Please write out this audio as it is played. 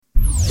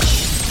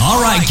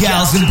All right,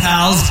 gals and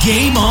pals,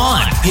 game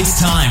on. It's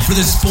time for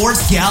the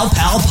Sports Gal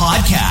Pal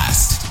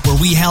Podcast,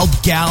 where we help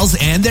gals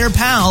and their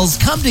pals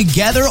come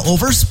together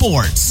over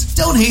sports.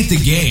 Don't hate the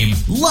game,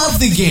 love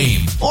the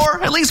game.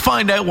 Or at least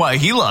find out why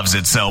he loves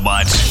it so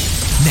much.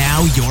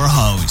 Now your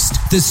host,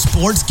 the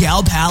Sports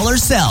Gal Pal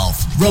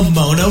herself,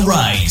 Ramona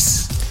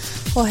Rice.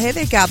 Well, hey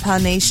there, Gal Pal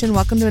Nation.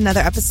 Welcome to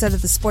another episode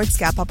of the Sports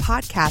Gal Pal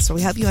Podcast, where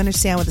we help you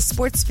understand what the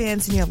sports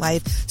fans in your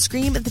life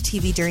scream at the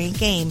TV during a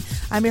game.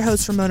 I'm your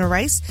host, Ramona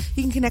Rice.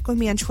 You can connect with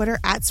me on Twitter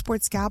at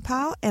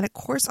SportsGalPal and, of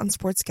course, on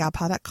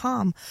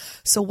SportsGalPal.com.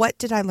 So what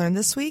did I learn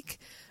this week?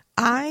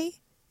 I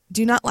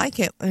do not like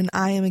it when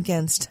I am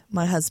against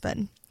my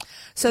husband.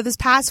 So this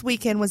past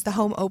weekend was the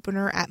home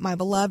opener at my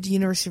beloved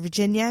University of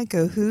Virginia.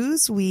 Go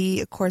Hoos. We,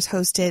 of course,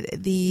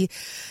 hosted the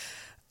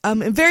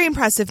very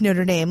impressive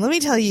Notre Dame. Let me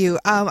tell you,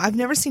 I've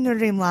never seen Notre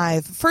Dame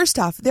live. First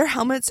off, their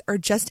helmets are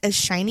just as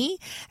shiny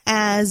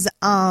as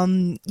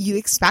you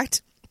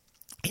expect.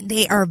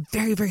 They are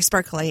very, very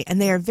sparkly,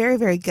 and they are very,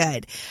 very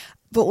good.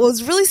 But what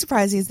was really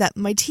surprising is that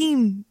my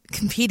team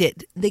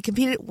competed. They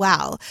competed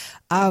well.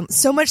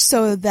 So much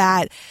so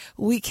that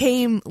we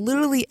came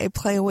literally a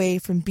play away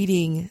from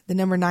beating the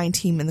number 9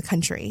 team in the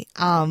country,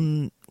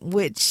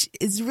 which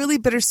is really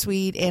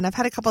bittersweet. And I've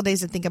had a couple of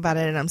days to think about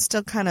it, and I'm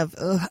still kind of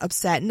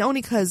upset. And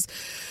only because,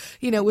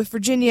 you know, with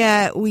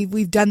Virginia,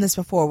 we've done this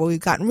before, where we've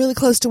gotten really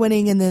close to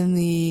winning and then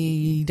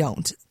we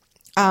don't.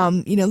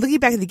 You know, looking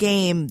back at the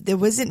game, there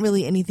wasn't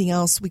really anything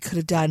else we could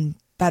have done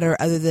better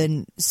other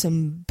than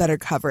some better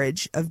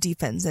coverage of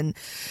defense. And,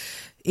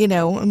 you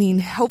know, I mean,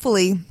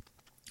 hopefully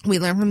we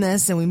learn from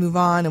this and we move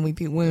on and we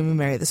beat William and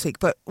Mary this week.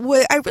 But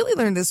what I really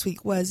learned this week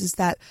is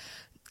that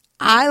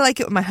I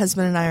like it when my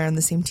husband and I are on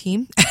the same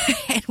team,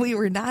 and we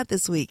were not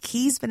this week.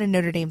 He's been a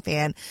Notre Dame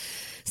fan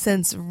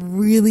since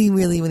really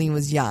when he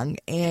was young,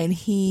 and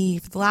he,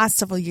 for the last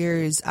several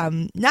years,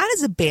 not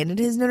has abandoned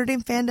his Notre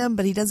Dame fandom,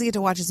 but he doesn't get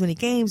to watch as many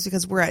games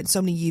because we're at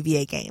so many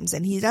UVA games,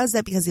 and he does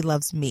that because he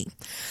loves me.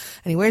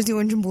 And he wears the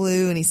orange and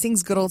blue, and he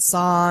sings Good Old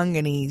Song,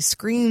 and he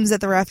screams at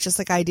the ref just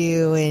like I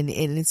do, and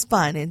it's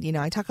fun. And, you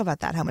know, I talk about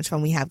that, how much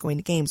fun we have going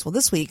to games. Well,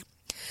 this week,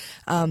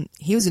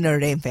 he was a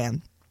Notre Dame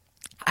fan.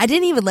 I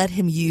didn't even let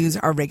him use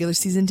our regular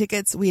season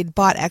tickets. We had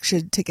bought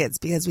extra tickets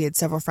because we had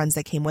several friends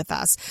that came with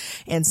us.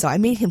 And so I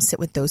made him sit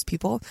with those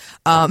people,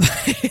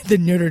 the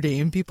Notre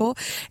Dame people.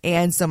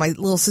 And so my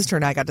little sister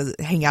and I got to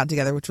hang out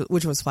together,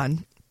 which was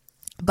fun.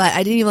 But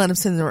I didn't even let him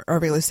sit in our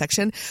regular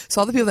section.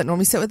 So all the people that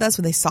normally sit with us,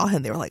 when they saw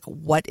him, they were like,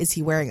 what is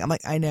he wearing? I'm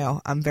like, I know.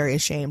 I'm very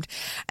ashamed.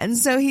 And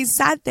so he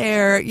sat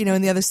there, you know,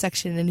 in the other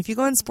section. And if you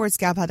go on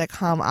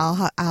sportsgalpal.com,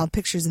 I'll have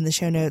pictures in the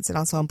show notes and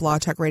also on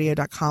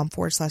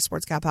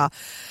blogtalkradio.com/sportsgalpal.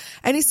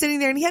 And he's sitting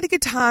there and he had a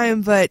good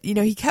time, but, you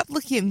know, he kept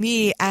looking at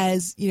me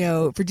as, you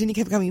know, Virginia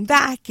kept coming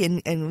back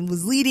and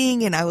was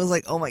leading. And I was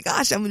like, oh my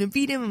gosh, I'm going to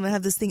beat him. I'm going to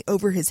have this thing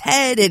over his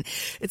head and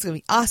it's going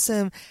to be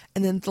awesome.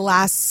 And then the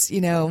last,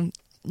 you know,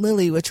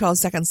 Lily, with 12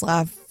 seconds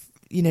left,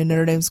 you know,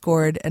 Notre Dame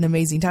scored an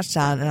amazing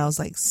touchdown. And I was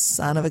like,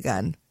 son of a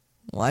gun.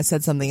 Well, I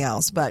said something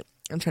else, but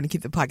I'm trying to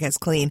keep the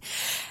podcast clean.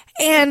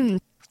 And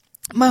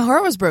my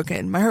heart was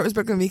broken. My heart was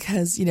broken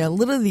because, you know,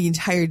 literally the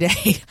entire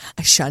day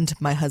I shunned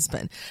my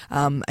husband.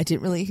 I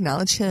didn't really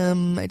acknowledge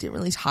him. I didn't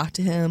really talk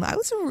to him. I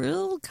was a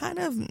real kind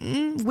of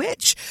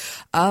witch.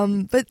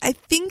 But I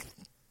think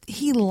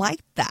he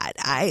liked that.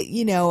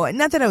 You know,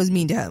 not that I was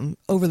mean to him,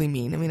 overly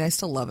mean. I mean, I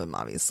still love him,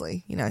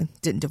 obviously. You know, I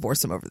didn't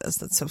divorce him over this.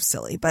 That's so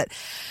silly. But,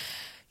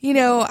 you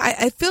know,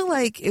 I feel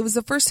like it was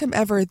the first time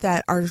ever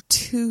that our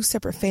two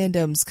separate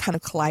fandoms kind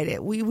of collided.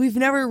 We've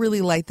never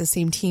really liked the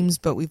same teams,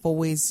 but we've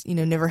always, you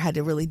know, never had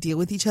to really deal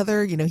with each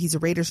other. You know, he's a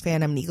Raiders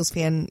fan. I'm an Eagles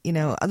fan. You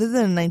know, other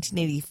than the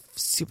 1980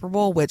 Super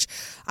Bowl, which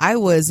I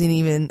was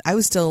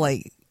still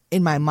like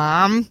in my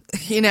mom,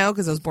 you know,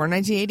 because I was born in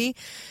 1980,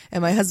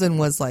 and my husband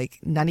was like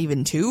not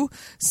even 2,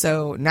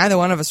 so neither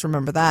one of us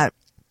remember that.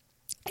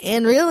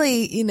 And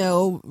really, you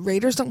know,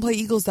 Raiders don't play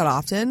Eagles that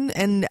often,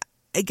 and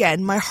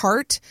again, my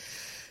heart,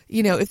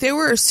 you know, if they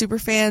were a super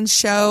fan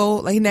show,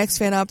 like Next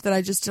Fan Up that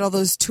I just did all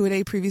those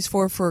 2-a-day previews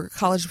for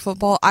college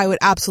football, I would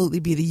absolutely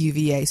be the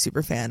UVA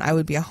super fan. I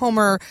would be a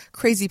homer,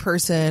 crazy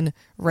person,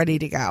 ready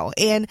to go.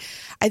 And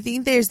I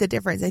think there's the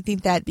difference. I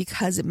think that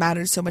because it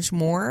mattered so much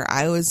more,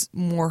 I was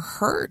more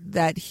hurt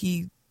that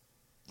he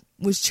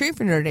was cheering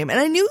for Notre Dame. And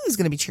I knew he was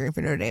going to be cheering for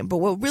Notre Dame. But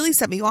what really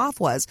set me off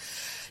was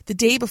the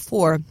day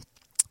before,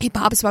 he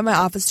pops by my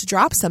office to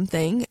drop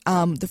something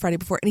the Friday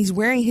before, and he's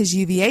wearing his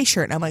UVA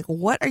shirt. And I'm like,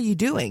 what are you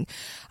doing?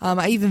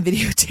 I even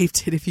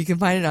videotaped it. If you can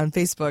find it on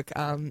Facebook.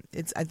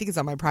 I think it's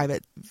on my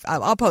private.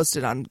 I'll post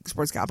it on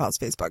Sports Gal Pal's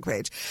Facebook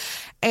page.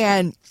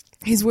 And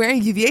he's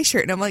wearing a UVA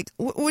shirt. And I'm like,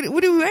 what are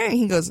you wearing?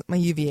 He goes, my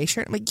UVA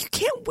shirt. I'm like, you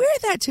can't wear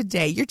that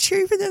today. You're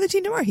cheering for the other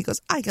team tomorrow. He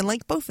goes, I can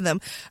like both of them.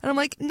 And I'm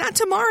like, not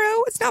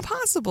tomorrow. It's not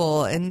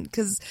possible. And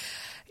because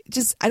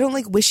I don't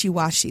like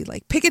wishy-washy.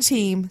 Like, pick a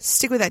team,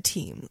 stick with that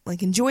team.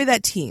 Like, enjoy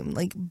that team.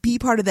 Like, be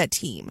part of that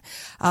team.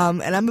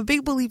 And I'm a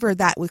big believer of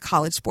that with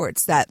college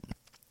sports, that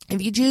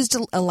if you choose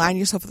to align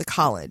yourself with a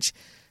college,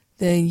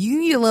 then you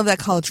need to love that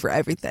college for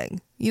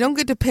everything. You don't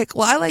get to pick,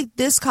 well, I like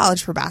this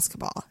college for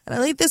basketball, and I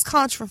like this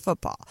college for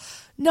football.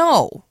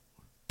 No.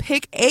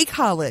 Pick a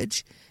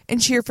college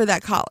and cheer for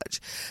that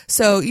college.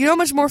 So you know how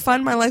much more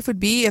fun my life would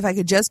be if I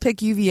could just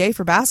pick UVA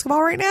for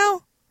basketball right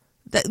now?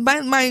 That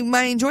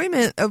my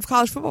enjoyment of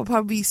college football would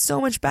probably be so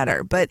much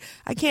better, but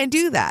I can't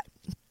do that.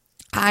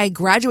 I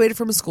graduated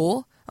from a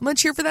school. I'm going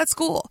to cheer for that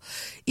school.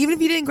 Even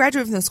if you didn't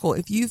graduate from the school,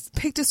 if you've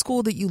picked a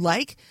school that you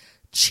like,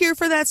 cheer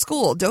for that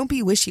school. Don't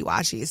be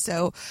wishy-washy.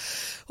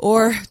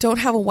 Or don't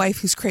have a wife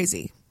who's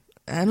crazy.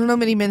 I don't know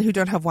many men who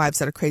don't have wives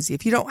that are crazy.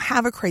 If you don't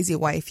have a crazy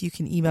wife, you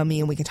can email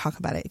me and we can talk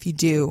about it. If you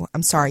do,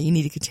 I'm sorry, you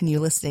need to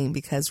continue listening,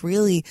 because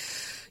really,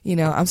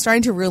 I'm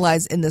starting to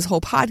realize in this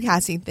whole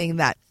podcasting thing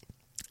that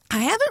I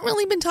haven't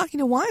really been talking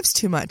to wives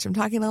too much. I'm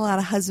talking to a lot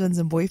of husbands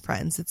and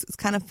boyfriends. It's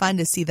kind of fun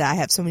to see that I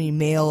have so many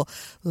male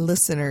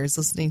listeners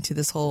listening to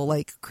this whole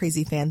like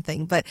crazy fan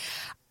thing. But,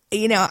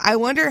 I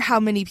wonder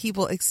how many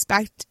people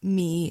expect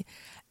me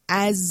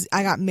as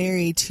I got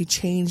married to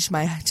change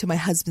to my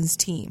husband's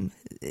team.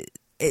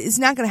 It's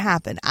not going to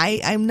happen.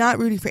 I'm not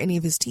rooting for any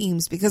of his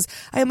teams because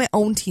I have my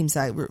own teams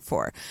that I root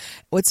for.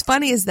 What's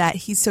funny is that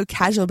he's so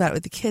casual about it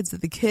with the kids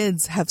that the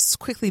kids have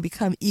quickly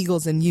become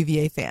Eagles and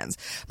UVA fans.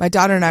 My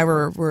daughter and I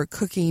were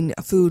cooking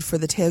food for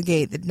the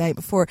tailgate the night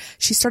before.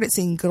 She started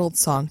singing Good Old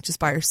Song just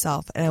by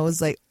herself. And I was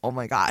like, oh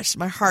my gosh,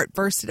 my heart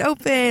bursted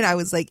open. I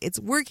was like,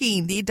 it's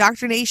working. The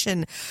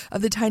indoctrination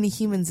of the tiny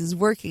humans is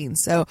working.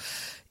 So,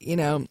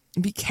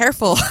 be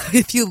careful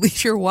if you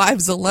leave your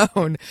wives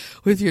alone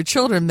with your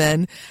children,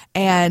 men.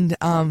 And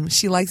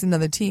she likes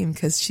another team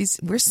because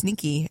we're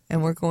sneaky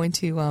and we're going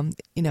to,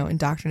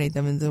 indoctrinate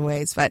them into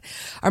ways. But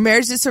our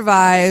marriage did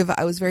survive.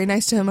 I was very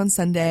nice to him on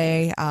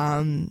Sunday.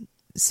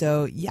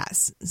 So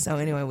yes. So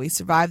anyway, we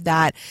survived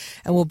that,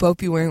 and we'll both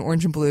be wearing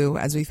orange and blue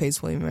as we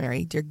face William and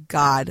Mary. Dear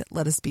God,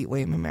 let us beat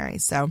William and Mary.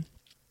 So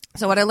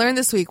what I learned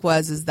this week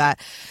is that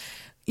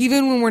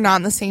even when we're not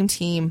on the same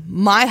team,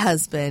 my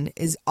husband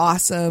is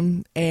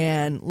awesome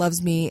and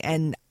loves me,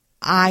 and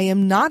I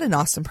am not an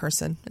awesome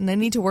person, and I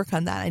need to work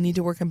on that. I need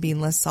to work on being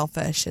less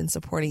selfish and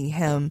supporting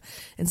him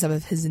in some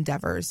of his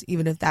endeavors,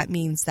 even if that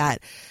means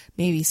that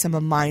maybe some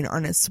of mine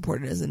aren't as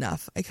supported as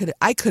enough. I could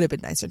have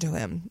been nicer to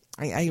him.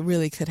 I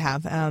really could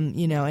have, and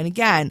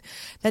again,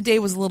 that day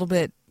was a little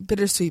bit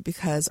bittersweet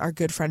because our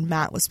good friend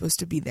Matt was supposed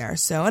to be there.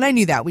 So, and I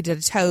knew that. We did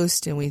a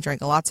toast and we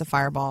drank lots of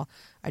Fireball.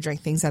 I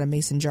drank things out of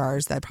mason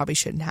jars that I probably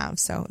shouldn't have.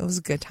 So it was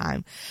a good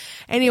time.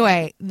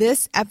 Anyway,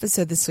 this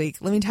episode this week,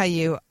 let me tell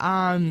you,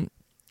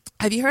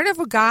 have you heard of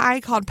a guy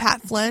called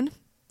Pat Flynn?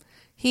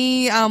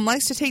 He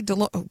likes to take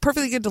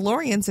perfectly good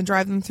DeLoreans and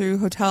drive them through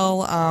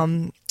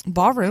hotel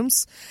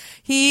ballrooms.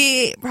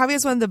 He probably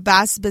has one of the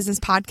best business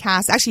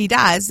podcasts. Actually, he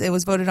does. It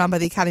was voted on by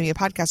the Academy of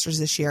Podcasters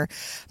this year.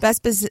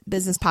 Best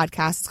business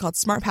podcast. It's called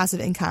Smart Passive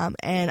Income.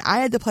 And I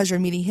had the pleasure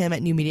of meeting him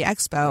at New Media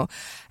Expo,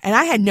 and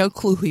I had no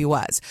clue who he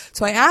was.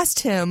 So I asked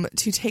him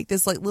to take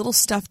this like little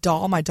stuffed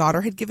doll my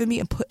daughter had given me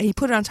and he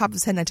put it on top of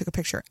his head, and I took a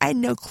picture. I had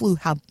no clue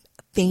how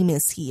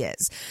famous he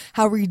is,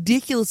 how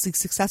ridiculously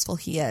successful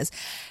he is.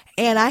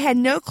 And I had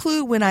no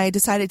clue when I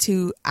decided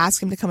to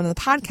ask him to come on the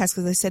podcast,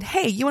 because I said,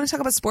 hey, you want to talk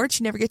about sports?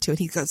 You never get to it.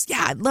 He goes,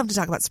 yeah, I'd love to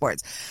talk about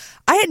sports.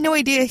 I had no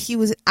idea he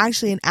was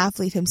actually an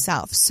athlete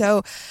himself.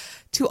 So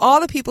to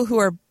all the people who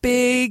are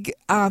big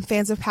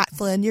fans of Pat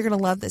Flynn, you're going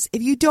to love this.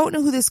 If you don't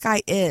know who this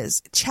guy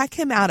is, check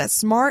him out at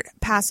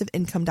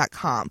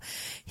smartpassiveincome.com.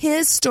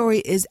 His story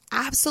is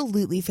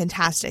absolutely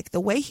fantastic. The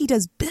way he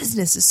does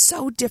business is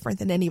so different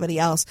than anybody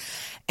else.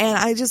 And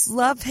I just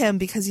love him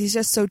because he's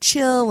just so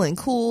chill and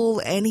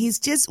cool. And he's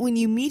just, when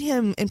you meet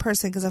him in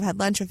person, because I've had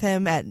lunch with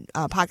him at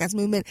Podcast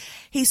Movement,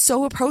 he's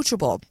so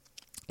approachable.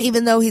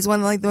 Even though he's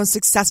one of the most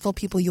successful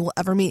people you will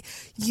ever meet,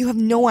 you have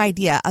no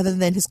idea other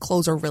than his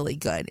clothes are really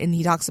good. And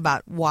he talks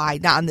about why,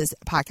 not on this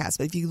podcast,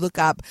 but if you look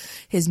up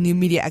his New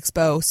Media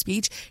Expo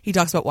speech, he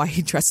talks about why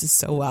he dresses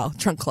so well.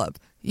 Trunk Club.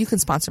 You can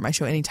sponsor my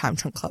show anytime,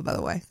 Trunk Club, by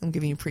the way. I'm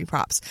giving you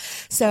pre-props.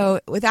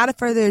 So without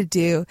further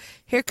ado,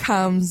 here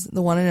comes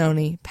the one and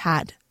only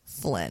Pat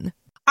Flynn.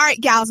 All right,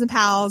 gals and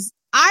pals.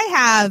 I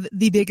have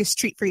the biggest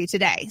treat for you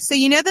today. So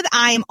you know that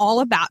I am all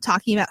about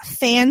talking about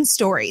fan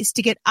stories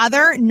to get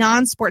other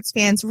non-sports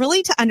fans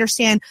really to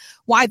understand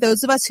why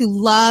those of us who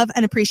love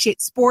and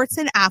appreciate sports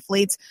and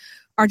athletes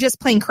are just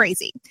plain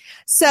crazy.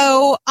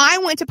 So I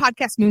went to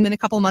Podcast Movement a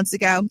couple of months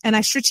ago, and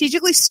I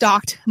strategically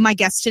stalked my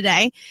guest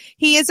today.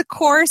 He is, of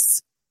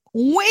course,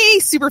 way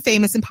super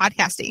famous in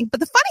podcasting. But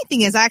the funny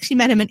thing is I actually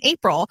met him in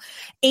April,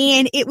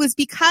 and it was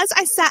because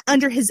I sat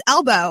under his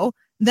elbow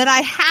that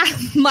I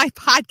have my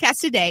podcast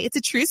today. It's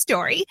a true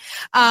story.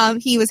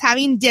 He was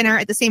having dinner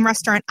at the same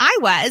restaurant I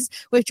was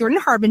with Jordan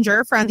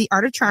Harbinger from the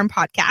Art of Charm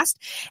podcast.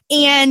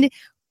 And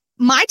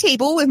my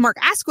table with Mark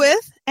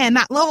Asquith and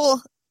Matt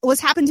Lowell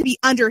happened to be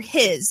under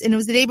his. And it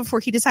was the day before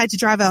he decided to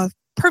drive a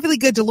perfectly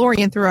good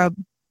DeLorean through a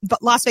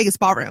Las Vegas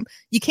ballroom.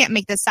 You can't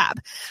make this up.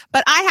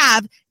 But I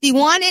have the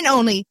one and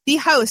only, the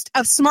host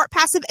of Smart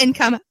Passive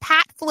Income,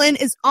 Pat Flynn,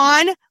 is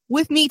on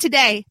with me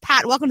today.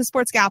 Pat, welcome to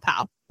Sports Gal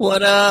Pal.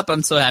 What up?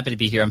 I'm so happy to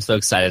be here. I'm so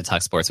excited to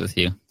talk sports with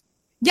you.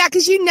 Yeah,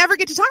 because you never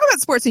get to talk about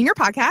sports in your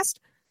podcast.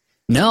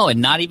 No,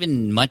 and not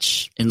even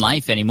much in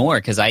life anymore,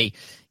 because I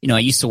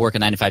used to work a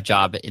 9-to-5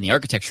 job in the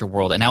architecture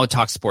world, and I would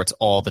talk sports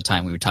all the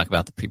time. We would talk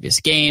about the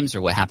previous games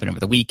or what happened over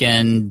the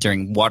weekend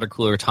during water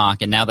cooler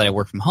talk. And now that I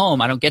work from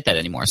home, I don't get that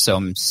anymore. So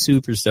I'm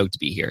super stoked to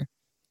be here.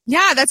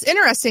 Yeah, that's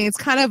interesting. It's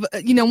kind of,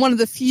 one of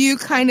the few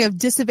kind of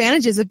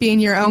disadvantages of being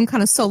your own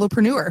kind of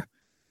solopreneur.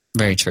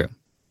 Very true.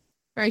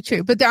 Very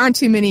true. But there aren't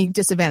too many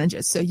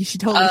disadvantages. So you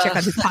should totally check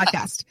out his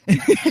podcast.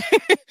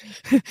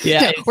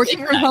 Yeah.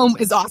 Working from home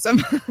is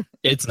awesome.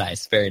 It's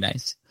nice. Very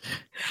nice.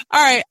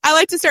 All right. I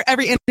like to start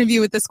every interview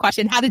with this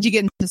question. How did you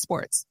get into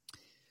sports?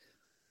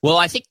 Well,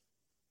 I think,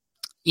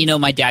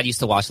 my dad used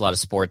to watch a lot of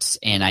sports,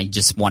 and I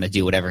just want to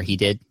do whatever he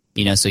did.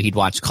 So he'd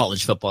watch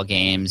college football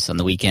games on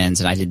the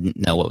weekends, and I didn't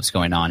know what was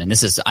going on. And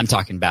I'm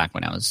talking back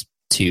when I was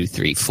 2,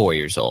 3, 4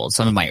 years old.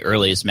 Some of my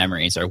earliest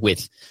memories are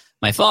with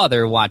my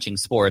father watching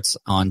sports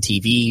on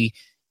TV.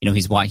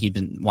 He'd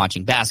been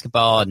watching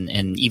basketball and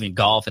even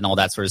golf and all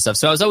that sort of stuff.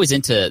 So I was always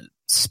into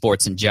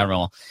sports in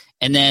general.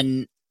 And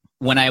then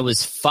when I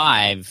was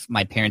 5,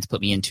 my parents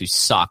put me into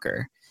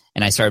soccer,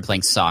 and I started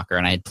playing soccer,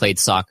 and I had played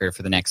soccer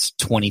for the next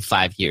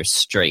 25 years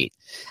straight.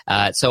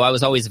 So I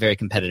was always a very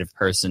competitive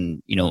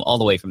person, all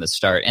the way from the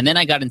start. And then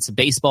I got into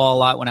baseball a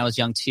lot when I was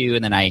young too.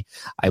 And then I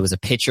was a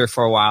pitcher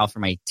for a while for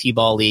my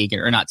T-ball league,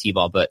 or not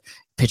T-ball, but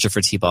pitcher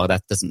for T-ball.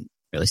 That doesn't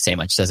really say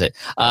much, does it?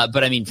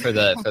 But I mean, for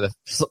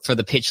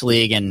the pitch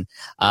league, and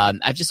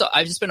I've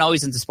just been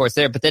always into sports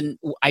there. But then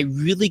I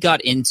really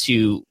got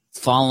into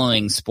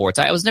following sports.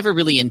 I was never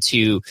really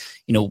into,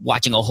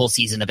 watching a whole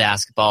season of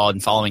basketball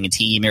and following a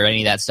team or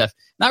any of that stuff.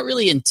 Not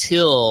really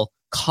until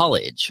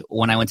college,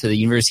 when I went to the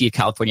University of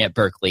California at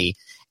Berkeley,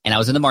 and I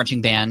was in the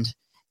marching band,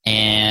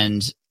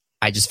 and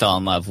I just fell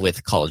in love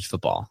with college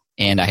football.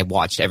 And I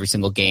watched every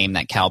single game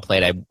that Cal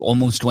played. I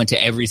almost went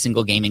to every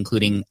single game,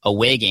 including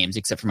away games,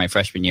 except for my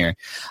freshman year,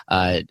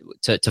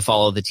 to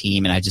follow the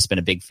team. And I've just been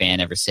a big fan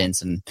ever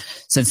since. And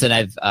since then,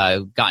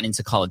 I've gotten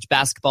into college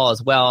basketball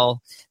as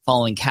well,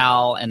 following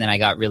Cal. And then I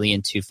got really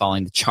into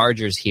following the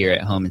Chargers here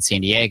at home in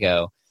San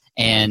Diego.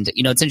 And,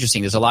 it's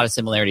interesting. There's a lot of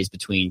similarities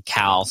between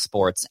Cal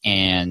sports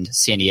and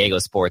San Diego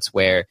sports,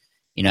 where,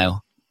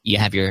 you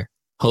have your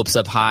hopes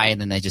up high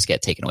and then they just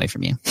get taken away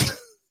from you.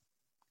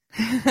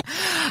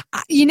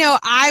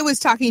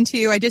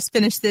 I just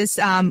finished this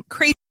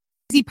crazy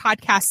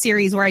podcast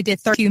series where I did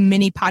 32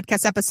 mini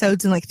podcast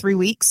episodes in like 3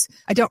 weeks.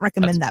 I don't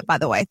recommend that, by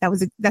the way.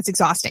 That's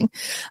exhausting.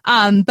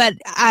 But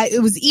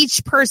it was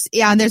each person.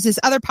 Yeah, and there's this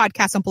other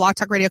podcast on Blog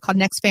Talk Radio called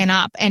Next Fan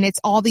Up, and it's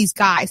all these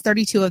guys,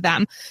 32 of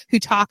them, who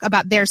talk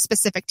about their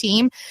specific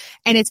team.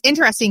 And it's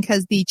interesting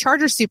because the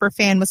Chargers super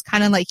fan was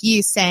kind of like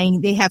you,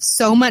 saying they have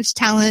so much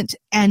talent,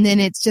 and then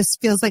it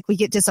just feels like we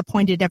get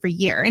disappointed every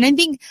year. And I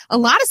think a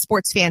lot of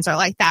sports fans are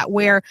like that,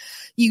 where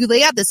you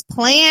lay out this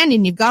plan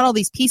and you've got all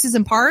these pieces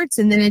and parts,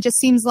 and then it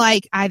just seems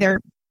like either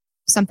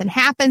something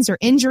happens or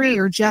injury,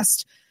 or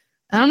just,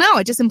 I don't know,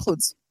 it just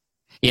implodes.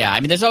 Yeah, I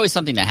mean, there's always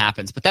something that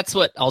happens, but that's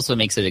what also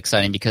makes it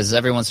exciting, because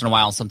every once in a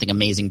while something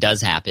amazing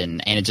does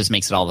happen, and it just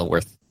makes it all the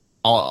worth,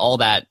 all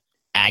that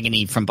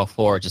agony from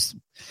before, just,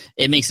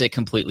 it makes it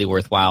completely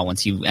worthwhile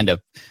once you end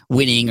up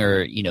winning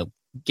or,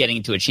 getting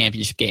into a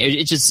championship game.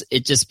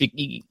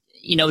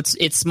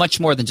 It's much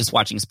more than just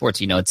watching sports.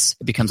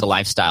 It becomes a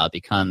lifestyle. It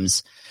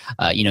becomes,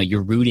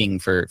 you're rooting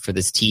for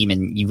this team,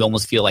 and you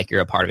almost feel like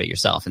you're a part of it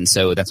yourself. And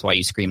so that's why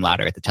you scream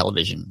louder at the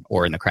television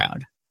or in the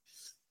crowd.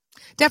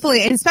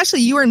 Definitely. And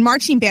especially you were in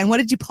marching band. What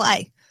did you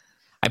play?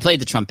 I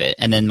played the trumpet.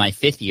 And then my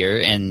 5th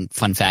year, and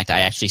fun fact, I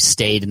actually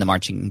stayed in the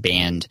marching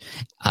band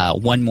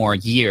one more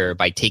year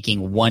by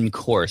taking one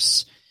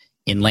course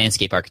in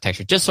landscape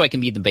architecture, just so I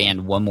can be in the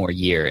band one more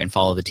year and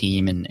follow the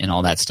team and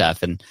all that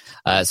stuff. And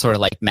sort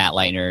of like Matt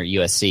Leitner,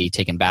 USC,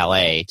 taking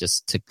ballet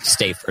just to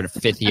stay for the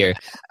 5th year.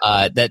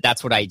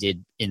 That's what I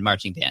did in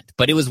marching band.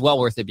 But it was well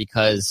worth it,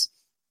 because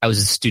I was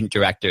a student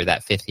director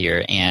that 5th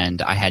year,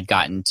 and I had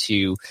gotten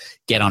to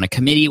get on a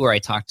committee where I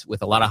talked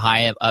with a lot of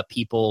high up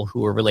people who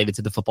were related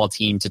to the football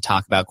team to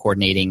talk about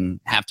coordinating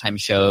halftime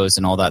shows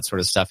and all that sort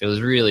of stuff. It was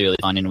really, really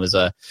fun, and it was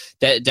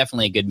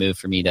definitely a good move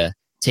for me to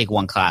take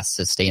one class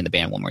to stay in the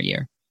band one more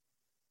year.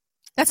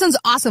 That sounds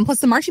awesome.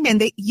 Plus the marching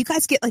band, you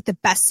guys get like the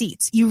best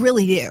seats. You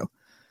really do.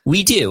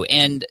 We do.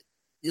 And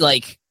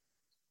like,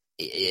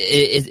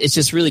 it's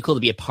just really cool to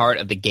be a part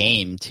of the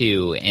game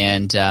too.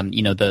 And,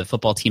 the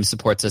football team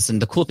supports us.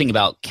 And the cool thing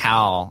about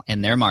Cal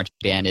and their marching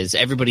band is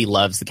everybody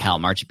loves the Cal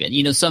marching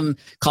band. Some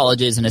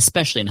colleges, and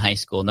especially in high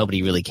school,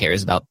 nobody really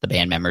cares about the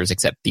band members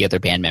except the other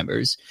band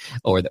members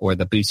or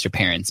the booster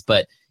parents.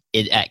 But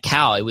at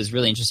Cal, it was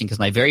really interesting, because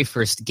my very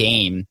first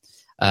game,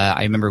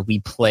 I remember we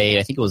played,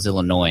 I think it was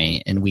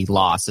Illinois, and we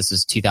lost. This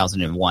was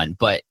 2001.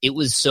 But it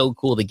was so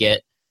cool to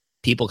get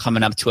people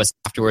coming up to us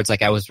afterwards.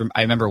 Like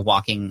I remember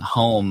walking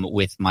home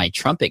with my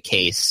trumpet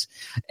case,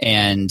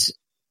 and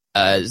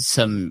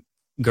some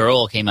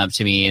girl came up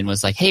to me and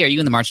was like, "Hey, are you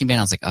in the marching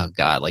band?" I was like, "Oh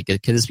God, like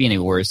could this be any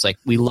worse?" Like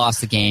we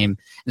lost the game.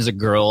 There's a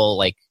girl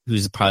like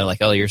who's probably like,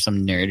 "Oh, you're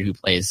some nerd who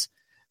plays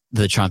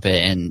the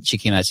trumpet," and she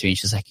came up to me and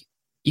she's like,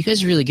 "You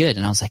guys are really good."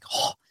 And I was like,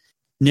 "Oh."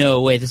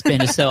 no way, this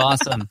band is so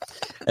awesome.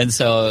 And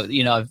so,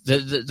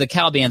 the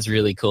Cal band's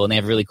really cool, and they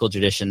have really cool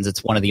traditions.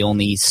 It's one of the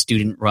only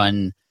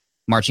student-run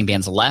marching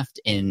bands left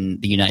in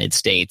the United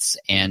States.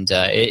 And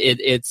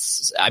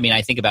it's,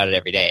 I think about it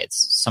every day.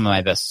 It's some of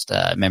my best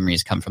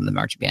memories come from the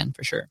marching band,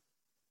 for sure.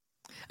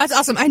 That's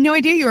awesome. I had no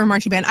idea you were a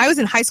marching band. I was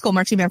in high school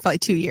marching band for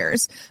like 2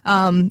 years.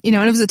 And it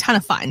was a ton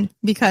of fun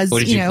because, what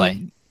did you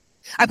play?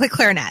 I played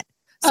clarinet.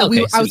 So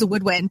I was a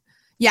woodwind.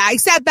 Yeah,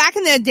 except back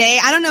in the day,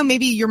 I don't know,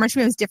 maybe your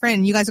marching band was different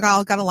and you guys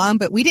all got along,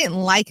 but we didn't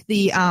like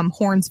the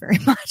horns very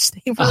much.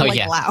 They were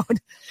loud.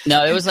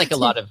 No, it was like a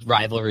lot of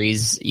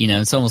rivalries.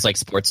 It's almost like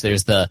sports.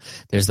 There's the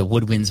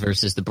woodwinds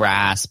versus the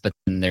brass, but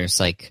then there's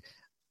like,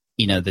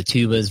 the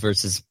tubas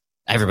versus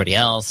everybody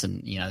else.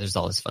 And, there's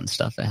all this fun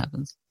stuff that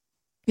happens.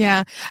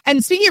 Yeah.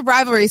 And speaking of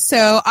rivalries,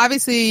 so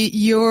obviously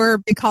your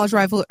big college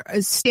rival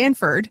is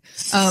Stanford,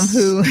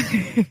 who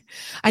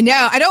I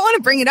know, I don't want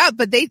to bring it up,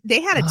 but they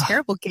had a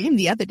terrible game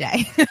the other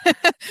day.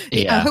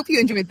 Yeah. I hope you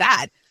enjoyed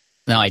that.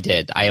 No, I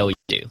did. I always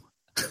do.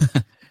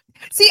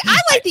 See, I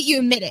like that you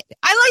admit it.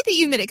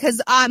 Because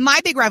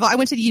my big rival, I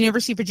went to the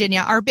University of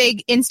Virginia. Our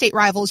big in-state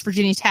rival is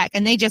Virginia Tech,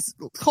 and they just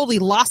totally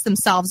lost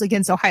themselves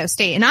against Ohio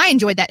State. And I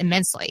enjoyed that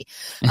immensely.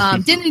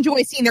 Didn't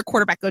enjoy seeing their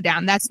quarterback go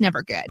down. That's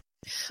never good.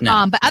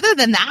 No. But other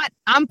than that,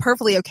 I'm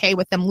perfectly okay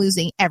with them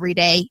losing every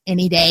day,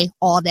 any day,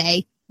 all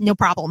day. No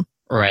problem.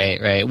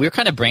 Right. We were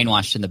kind of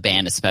brainwashed in the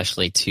band,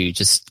 especially to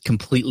just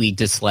completely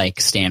dislike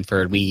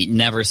Stanford. We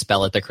never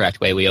spell it the correct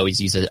way. We always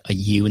use a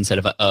U instead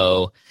of an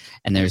O,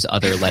 and there's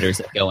other letters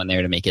that go in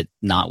there to make it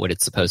not what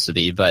it's supposed to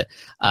be. But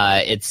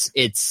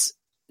it's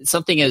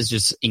something that is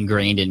just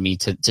ingrained in me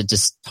to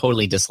just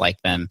totally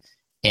dislike them.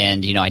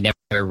 And, I never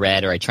wear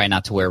red, or I try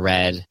not to wear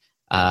red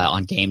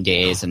on game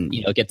days. And,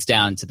 it gets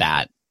down to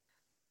that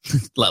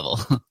level.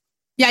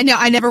 Yeah, no,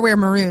 I never wear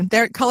maroon.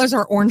 Their colors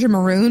are orange and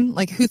maroon.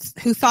 Like who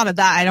thought of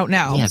that? I don't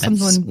know. Yeah,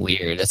 that's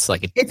weird. It's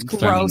like it's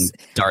gross.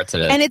 Darts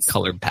at a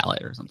colored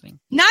palette or something.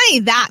 Not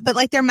only that, but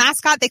like their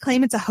mascot, they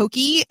claim it's a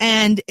Hokie,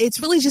 and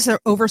it's really just an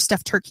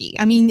overstuffed turkey.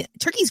 I mean,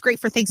 turkey's great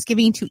for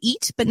Thanksgiving to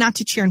eat, but not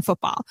to cheer in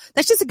football.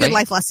 That's just a good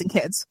life lesson,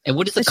 kids. And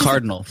what is a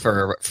cardinal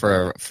for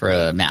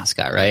a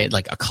mascot, right?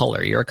 Like a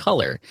color. You're a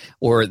color,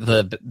 or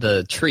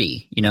the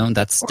tree.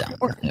 That's dumb.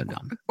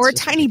 Or a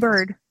tiny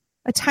bird.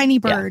 A tiny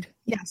bird.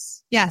 Yeah.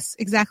 Yes,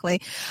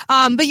 exactly.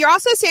 But you're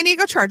also a San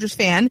Diego Chargers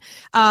fan.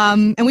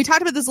 And we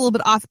talked about this a little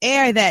bit off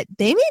air that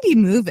they may be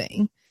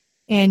moving.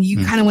 And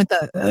you kind of went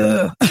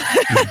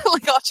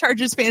like all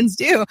Chargers fans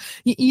do.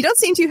 You don't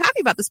seem too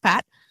happy about this,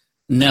 Pat.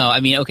 No,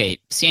 okay.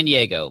 San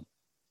Diego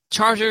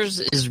Chargers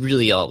is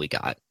really all we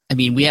got.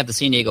 We have the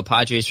San Diego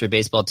Padres for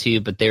baseball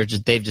too, but they've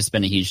just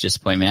been a huge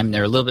disappointment.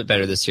 They're a little bit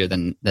better this year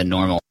than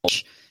normal.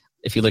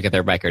 If you look at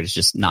their record, it's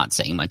just not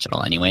saying much at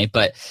all anyway.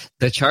 But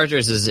the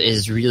Chargers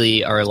is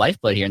really our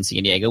lifeblood here in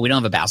San Diego. We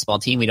don't have a basketball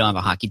team. We don't have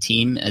a hockey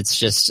team. It's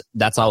just,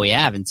 that's all we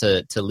have. And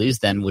to lose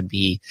them would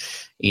be,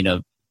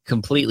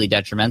 completely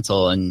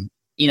detrimental. And,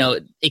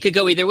 it could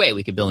go either way.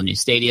 We could build a new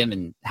stadium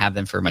and have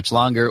them for much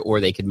longer,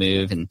 or they could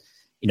move. And,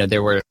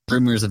 there were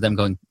rumors of them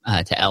going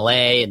to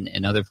LA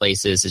and other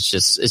places. It's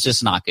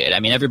just not good.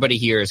 Everybody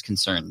here is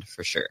concerned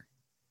for sure.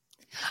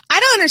 I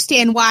don't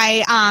understand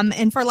why,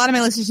 and for a lot of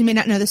my listeners who may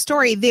not know the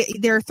story,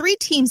 there are 3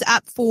 teams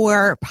up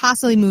for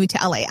possibly moving to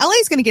LA. LA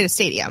is going to get a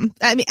stadium.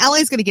 LA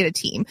is going to get a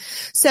team.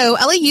 So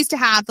LA used to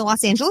have the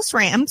Los Angeles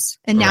Rams,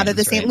 and now they're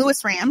the St.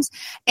 Louis Rams.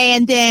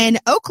 And then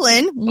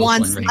Oakland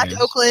once left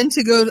Oakland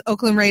to go to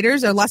Oakland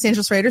Raiders or Los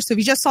Angeles Raiders. So if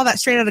you just saw that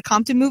Straight Outta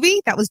Compton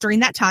movie, that was during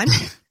that time.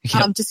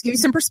 Yep. Just to give you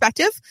some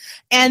perspective.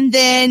 And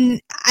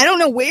then I don't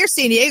know where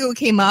San Diego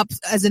came up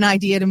as an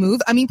idea to move.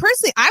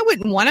 Personally, I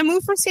wouldn't want to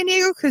move from San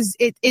Diego because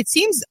it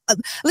seems, at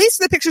least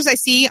the pictures I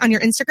see on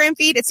your Instagram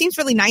feed, it seems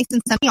really nice and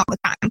sunny all the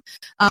time.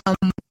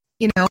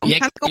 It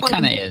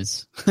kind of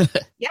is.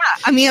 Yeah.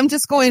 I'm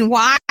just going,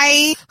 why?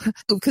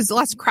 Because it's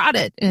less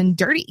crowded and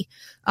dirty.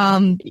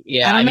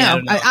 Yeah. I don't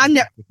know. I'm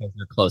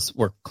because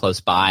we're close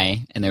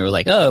by, and they were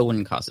like, oh, it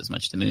wouldn't cost as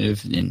much to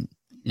move in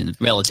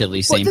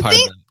relatively same part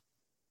of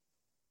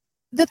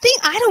the thing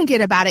I don't get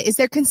about it is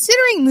they're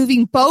considering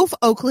moving both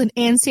Oakland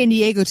and San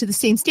Diego to the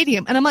same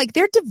stadium. And I'm like,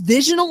 they're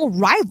divisional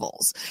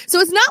rivals. So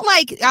it's not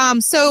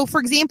like, so for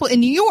example, in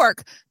New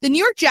York, the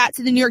New York Jets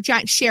and the New York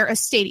Giants share a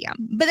stadium,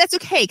 but that's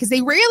okay because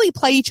they rarely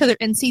play each other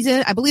in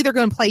season. I believe they're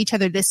going to play each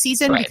other this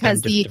season because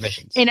the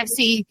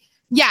NFC,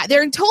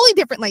 they're in totally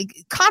different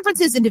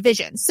conferences and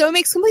divisions. So it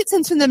makes complete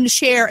sense for them to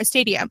share a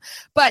stadium,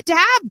 but to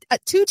have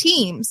 2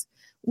 teams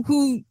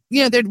who,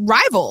 they're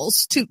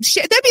rivals to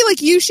share, that'd be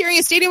like you sharing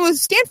a stadium with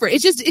Stanford.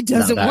 It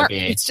doesn't work.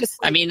 It's just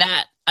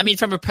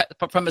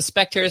from a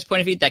spectator's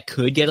point of view, that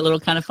could get a little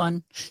kind of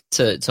fun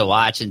to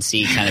watch and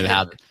see kind of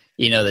how,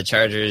 the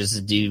Chargers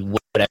do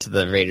whatever to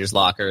the Raiders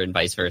locker and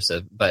vice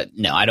versa. But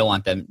no, I don't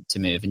want them to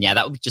move. And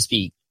that would just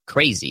be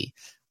crazy.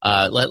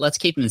 Let's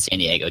keep them in San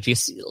Diego.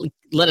 Just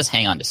let us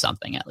hang on to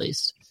something at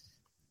least.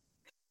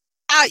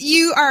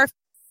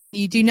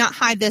 You do not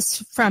hide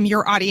this from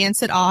your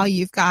audience at all.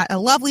 You've got a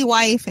lovely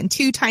wife and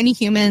 2 tiny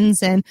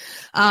humans. And,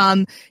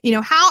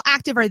 how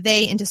active are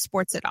they into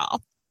sports at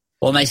all?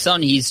 Well, my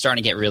son, he's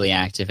starting to get really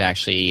active,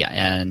 actually,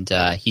 and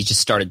he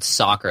just started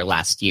soccer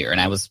last year. And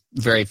I was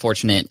very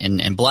fortunate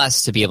and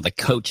blessed to be able to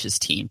coach his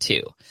team,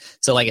 too.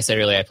 So like I said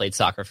earlier, I played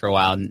soccer for a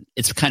while, and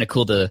it's kind of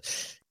cool to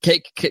 –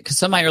 because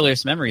some of my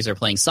earliest memories are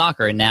playing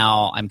soccer, and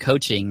now I'm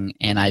coaching,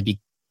 and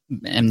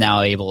am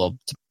now able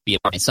to be a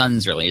part of my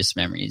son's earliest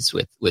memories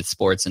with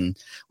sports and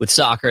with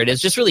soccer. And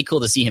it's just really cool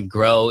to see him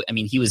grow. I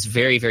mean, he was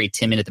very, very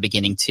timid at the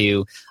beginning,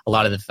 too. A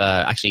lot of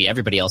actually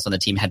everybody else on the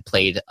team had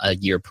played a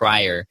year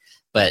prior.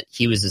 But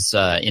he was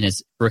in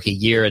his rookie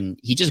year, and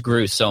he just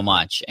grew so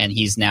much. And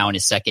he's now in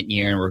his second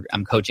year, and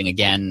I'm coaching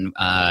again,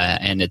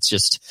 and it's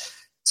just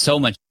so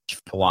much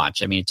to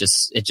watch. I mean, it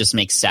just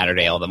makes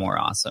Saturday all the more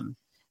awesome.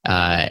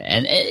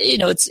 And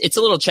it's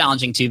a little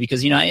challenging too,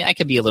 because I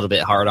could be a little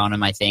bit hard on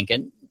him, I think,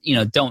 and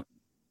don't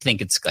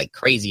think it's like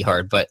crazy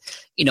hard, but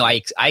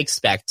I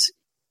expect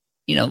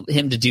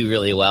him to do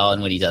really well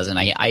in what he does, and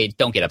I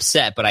don't get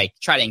upset, but I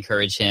try to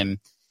encourage him.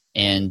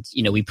 And,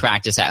 we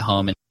practice at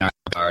home in our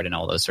yard and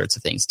all those sorts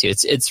of things, too.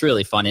 It's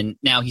really fun. And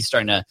now he's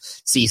starting to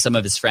see some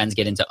of his friends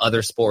get into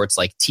other sports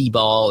like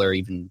T-ball or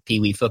even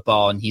Pee-wee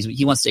football. And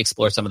he wants to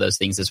explore some of those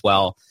things as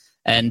well.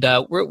 And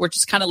we're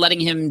just kind of letting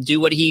him do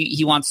what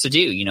he wants to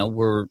do.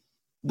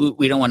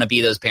 We don't want to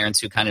be those parents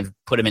who kind of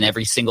put him in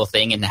every single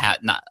thing and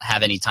not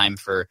have any time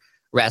for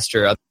rest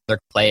or other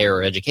play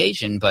or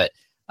education. But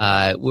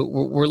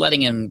we're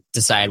letting him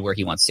decide where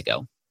he wants to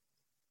go.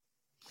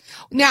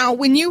 Now,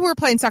 when you were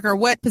playing soccer,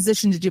 what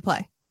position did you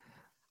play?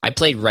 I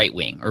played right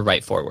wing or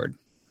right forward.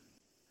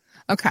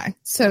 Okay.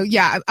 So,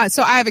 yeah.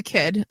 So I have a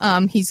kid.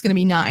 He's going to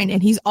be 9,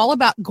 and he's all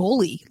about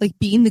goalie, like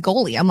being the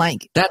goalie. I'm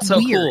like, that's so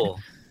weird. Cool.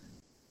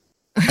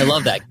 I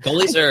love that.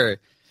 Goalies are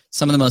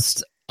some of the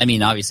most, I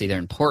mean, obviously they're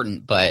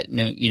important, but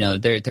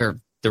they're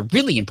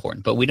really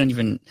important, but we don't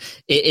even,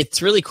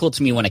 it's really cool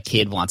to me when a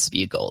kid wants to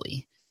be a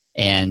goalie.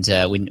 And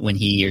when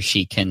he or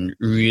she can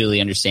really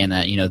understand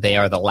that, they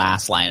are the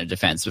last line of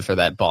defense before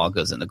that ball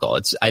goes in the goal.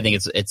 I think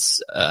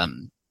it's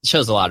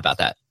shows a lot about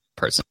that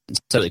person.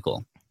 It's really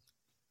cool.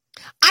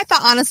 I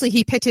thought honestly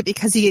he picked it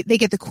because they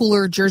get the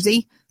cooler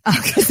jersey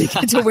because they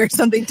get to wear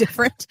something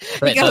different.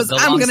 Right, he goes, the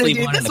I'm going to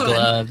do one this and the one.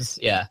 Gloves.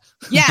 Yeah.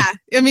 Yeah.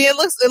 I mean, it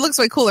looks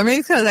way cooler.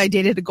 Maybe because I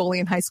dated a goalie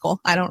in high school.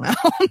 I don't know.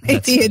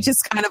 Maybe it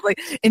just kind of like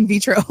in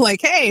vitro,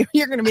 like, hey,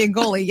 you're going to be a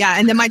goalie. Yeah.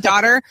 And then my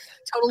daughter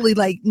totally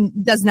like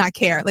does not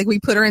care. Like we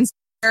put her in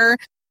soccer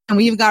and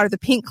we even got her the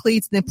pink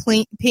cleats and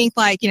the pink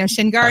like,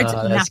 shin guards.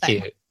 That's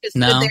nothing. cute. Just sit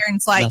there and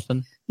it's like,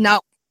 nothing.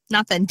 No.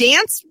 Nothing.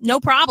 Dance,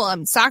 no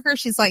problem. Soccer,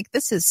 she's like,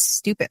 this is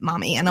stupid,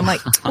 mommy. And I'm like,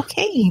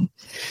 okay.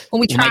 When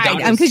we tried,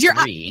 because you're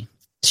 3.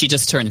 She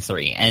just turned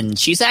 3, and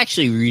she's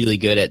actually really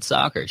good at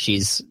soccer.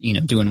 She's,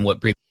 doing what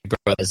Brie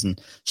does, and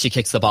she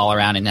kicks the ball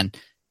around. And then,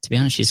 to be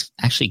honest, she's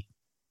actually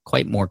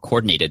quite more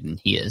coordinated than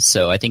he is.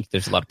 So I think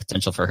there's a lot of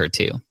potential for her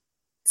too.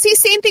 See,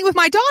 same thing with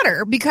my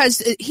daughter,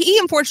 because he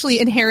unfortunately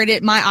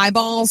inherited my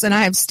eyeballs, and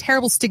I have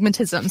terrible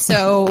stigmatism.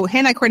 So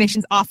hand-eye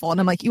coordination is awful.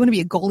 And I'm like, you want to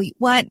be a goalie?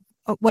 What?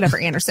 Whatever,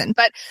 Anderson.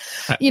 But,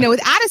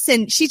 with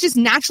Addison, she's just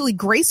naturally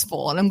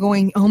graceful. And I'm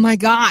going, oh my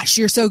gosh,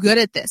 you're so good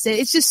at this.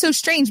 It's just so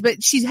strange,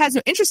 but she has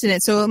no interest in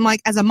it. So I'm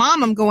like, as a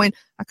mom, I'm going,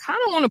 I kind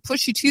of want to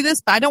push you to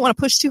this, but I don't want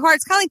to push too hard.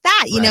 It's kind of like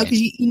that,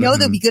 because you know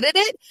they'll be good at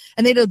it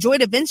and they'll enjoy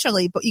it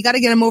eventually, but you got to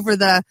get them over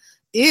the,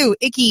 ew,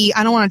 icky,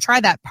 I don't want to try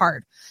that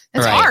part.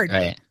 It's hard.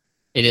 Right.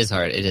 It is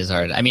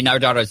hard. I mean, our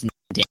daughter's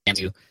dance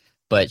too,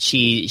 but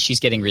she's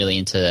getting really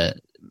into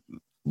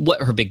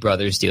what her big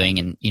brother's doing,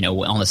 and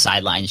on the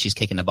sideline she's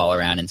kicking the ball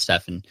around and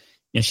stuff, and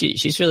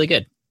she's really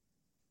good.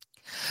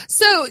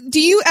 So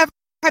have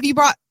you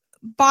brought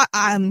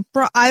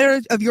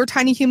either of your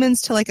tiny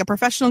humans to like a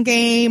professional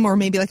game or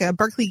maybe like a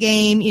Berkeley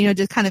game,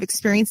 to kind of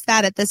experience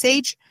that at this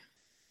age?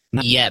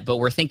 Not yet, but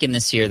we're thinking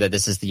this year that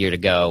this is the year to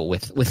go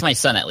with my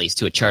son, at least,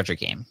 to a Charger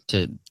game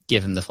to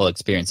give him the full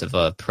experience of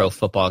a pro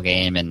football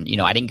game. And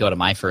I didn't go to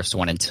my first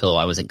one until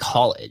I was in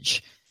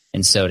college.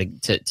 And so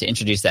to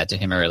introduce that to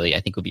him early, I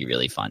think would be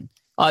really fun.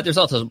 There's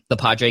also the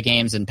Padre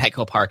games, and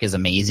Petco Park is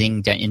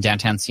amazing in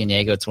downtown San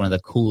Diego. It's one of the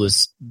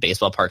coolest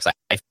baseball parks.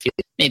 I feel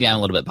maybe I'm a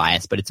little bit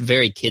biased, but it's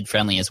very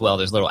kid-friendly as well.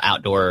 There's a little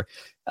outdoor,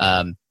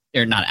 or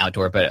not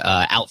outdoor, but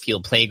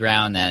outfield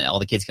playground that all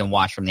the kids can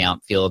watch from the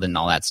outfield and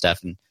all that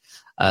stuff. And,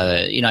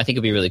 I think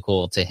it'd be really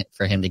cool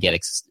for him to get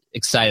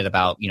excited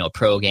about, a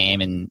pro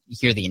game and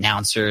hear the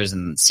announcers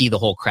and see the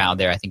whole crowd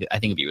there. I think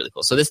it'd be really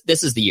cool. So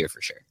this is the year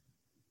for sure.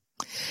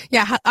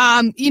 Yeah.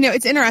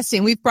 It's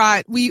interesting.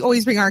 We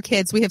always bring our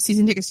kids. We have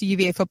season tickets to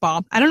UVA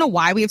football. I don't know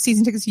why we have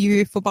season tickets to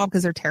UVA football,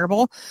 because they're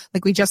terrible.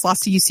 Like we just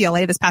lost to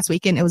UCLA this past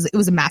weekend. It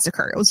was a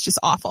massacre. It was just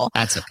awful.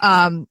 That's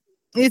okay.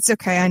 It's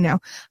okay. I know.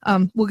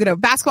 We'll get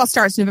basketball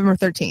starts November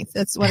 13th.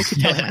 That's what I keep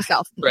telling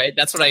myself. Right.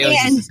 That's what I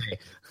always used to say.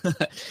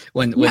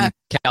 when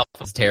Cal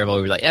was terrible,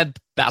 we were like,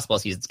 basketball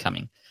season's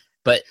coming.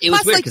 But it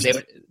was weird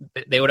because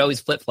they would always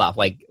flip flop.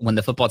 Like when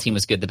the football team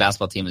was good, the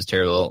basketball team was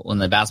terrible. When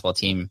the basketball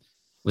team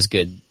was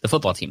good, the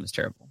football team was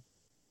terrible.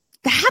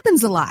 that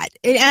happens a lot.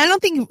 And I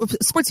don't think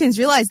sports fans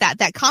realize that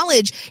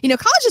college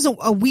is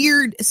a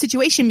weird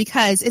situation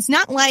because it's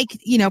not like,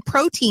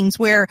 pro teams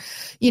where,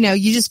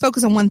 you just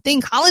focus on one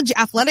thing. College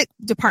athletic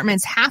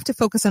departments have to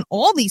focus on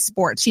all these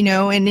sports,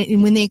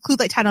 and when they include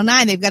like Title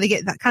IX, they've got to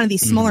get that kind of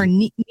these smaller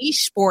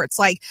niche sports.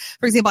 Like,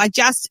 for example, I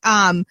just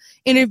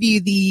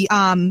interviewed the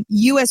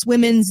U.S.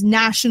 women's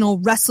national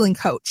wrestling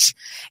coach.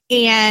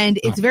 And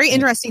it's very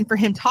interesting for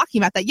him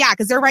talking about that. Yeah,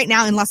 because they're right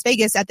now in Las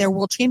Vegas at their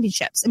world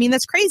championships. I mean,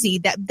 that's crazy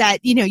that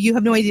you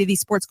have no idea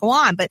these sports go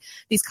on, but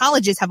these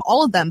colleges have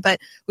all of them. But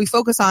we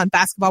focus on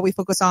basketball, we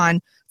focus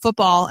on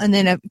football, and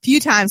then a few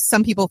times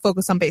some people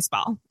focus on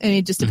baseball, and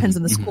it just depends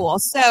on the school.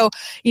 So,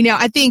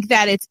 I think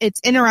that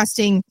it's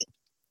interesting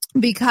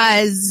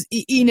because,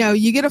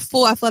 you get a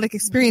full athletic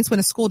experience when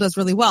a school does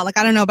really well. Like,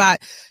 I don't know about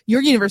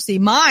your university.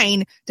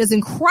 Mine does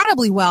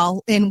incredibly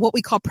well in what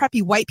we call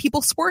preppy white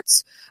people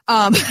sports.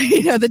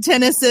 The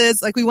tennis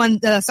is like, we won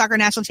the soccer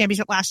national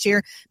championship last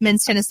year,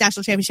 men's tennis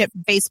national championship,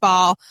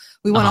 baseball.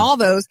 We won all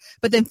those.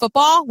 But then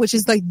football, which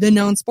is like the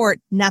known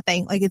sport,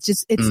 nothing. Like,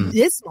 it's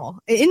dismal.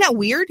 Isn't that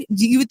weird?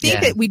 You would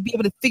think that we'd be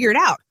able to figure it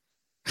out.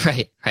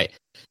 Right.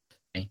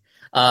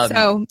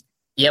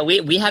 Yeah,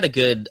 we had a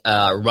good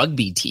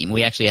rugby team.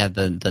 We actually had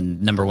the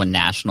number one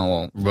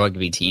national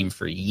rugby team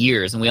for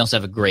years, and we also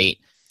have a great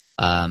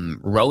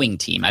rowing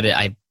team.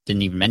 I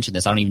didn't even mention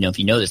this. I don't even know if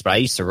you know this, but I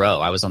used to row.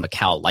 I was on the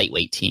Cal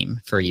lightweight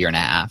team for a year and a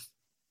half.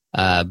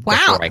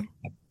 Wow.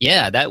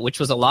 Which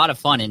was a lot of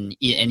fun. And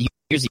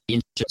here's the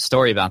interesting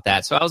story about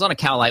that. So I was on a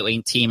Cal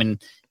lightweight team,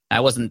 and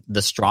I wasn't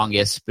the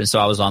strongest, so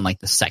I was on like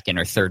the second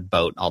or third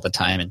boat all the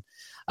time. And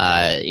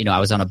I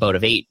was on a boat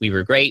of 8. We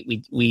were great.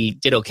 We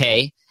did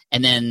okay.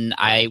 And then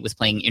I was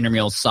playing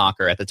intramural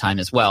soccer at the time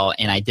as well,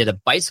 and I did a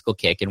bicycle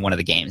kick in one of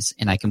the games,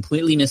 and I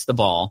completely missed the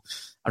ball.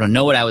 I don't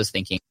know what I was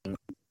thinking. I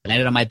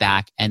landed on my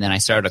back, and then I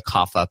started to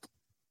cough up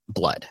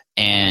blood,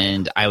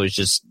 and I was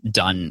just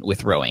done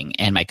with rowing.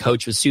 And my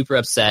coach was super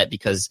upset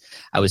because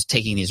I was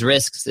taking these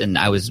risks, and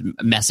I was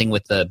messing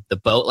with the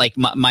boat. Like,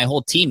 my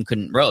whole team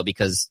couldn't row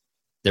because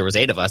there was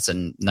 8 of us,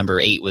 and number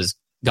 8 was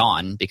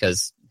gone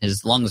because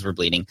his lungs were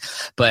bleeding.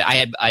 But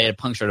I had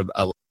punctured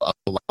a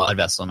blood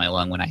vessel in my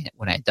lung when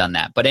I had done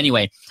that. But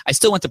anyway, I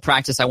still went to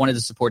practice. I wanted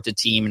to support the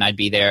team, and I'd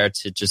be there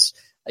to just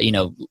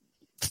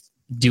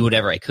do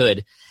whatever I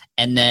could.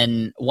 And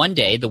then one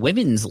day, the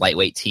women's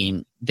lightweight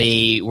team,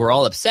 they were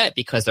all upset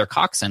because their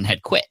coxswain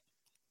had quit.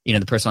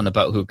 The person on the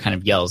boat who kind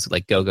of yells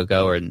like "go, go,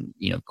 go," or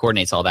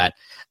coordinates all that.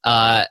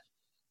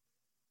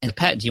 And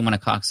Pat, do you want to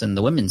coxswain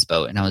the women's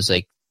boat? And I was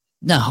like,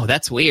 no,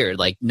 that's weird.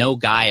 Like, no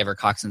guy ever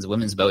coxswains a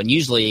women's boat. And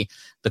usually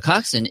the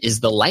coxswain is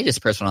the lightest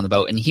person on the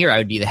boat. And here I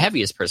would be the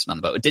heaviest person on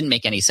the boat. It didn't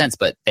make any sense,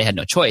 but they had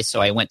no choice. So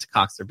I went to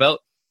cox their boat.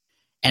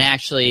 And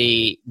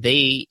actually,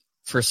 they,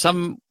 for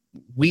some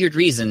weird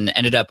reason,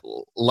 ended up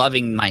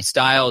loving my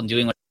style and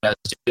doing what I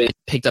was doing.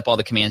 Picked up all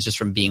the commands just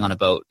from being on a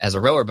boat as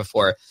a rower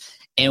before.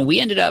 And we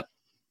ended up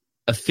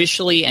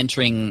officially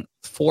entering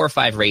 4 or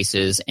 5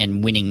 races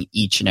and winning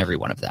each and every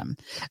one of them.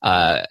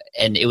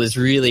 And it was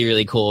really,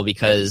 really cool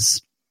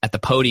because at the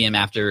podium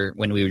after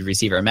when we would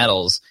receive our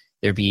medals,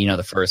 there'd be,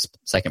 the first,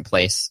 second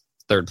place,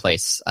 third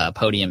place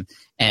podium.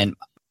 And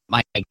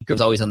my group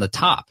was always on the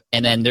top.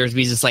 And then there'd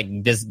be just like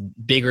this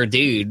bigger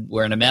dude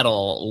wearing a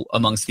medal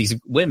amongst these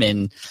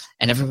women.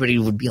 And everybody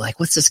would be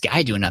like, what's this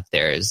guy doing up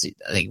there?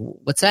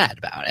 What's that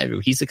about?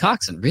 He's a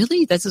coxswain.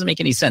 Really? That doesn't make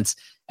any sense.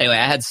 Anyway,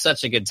 I had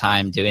such a good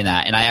time doing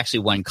that. And I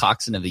actually won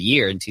Coxswain of the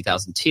Year in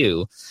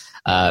 2002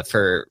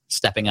 for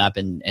stepping up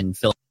and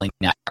filling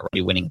that,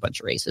 winning a bunch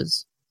of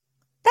races.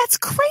 That's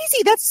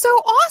crazy. That's so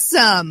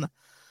awesome.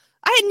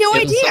 I had no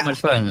idea. It was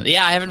so much fun.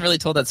 Yeah, I haven't really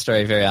told that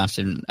story very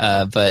often,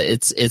 but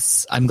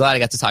it's. I'm glad I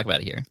got to talk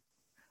about it here.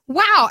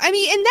 Wow. I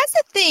mean, and that's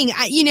the thing.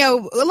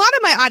 A lot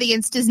of my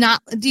audience do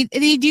not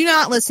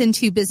listen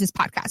to business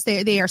podcasts.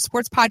 They are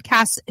sports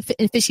podcasts,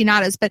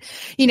 aficionados. But,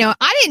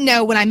 I didn't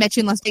know when I met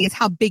you in Las Vegas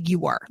how big you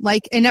were.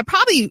 And it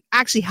probably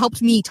actually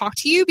helped me talk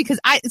to you because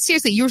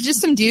seriously, you were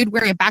just some dude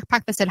wearing a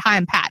backpack that said, "Hi,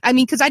 I'm Pat." I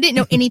mean, because I didn't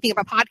know anything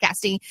about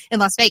podcasting in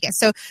Las Vegas.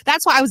 So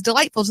that's why I was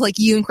delightful to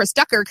you and Chris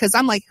Ducker, because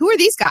I'm like, who are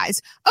these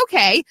guys?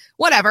 Okay,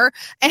 whatever.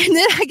 And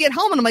then I get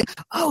home and I'm like,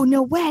 oh,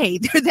 no way.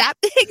 They're that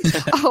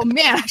big? Oh,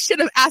 man, I should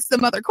have asked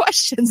them other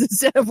questions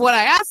instead of what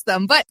I asked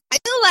them. But I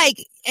feel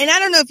like, and I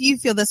don't know if you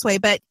feel this way,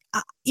 but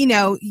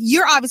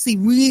you're obviously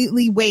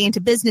really way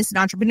into business and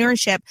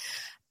entrepreneurship.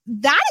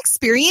 That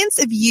experience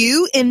of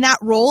you in that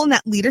role, in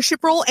that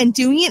leadership role, and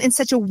doing it in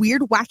such a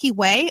weird, wacky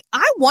way,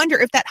 I wonder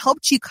if that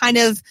helped you kind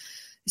of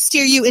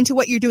steer you into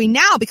what you're doing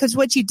now, because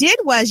what you did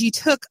was you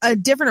took a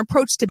different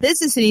approach to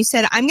business and you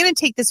said, I'm going to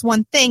take this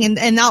one thing,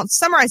 and I'll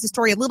summarize the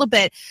story a little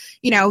bit.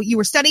 You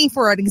were studying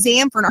for an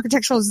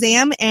architectural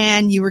exam,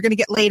 and you were going to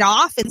get laid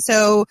off. And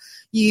so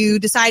you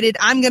decided,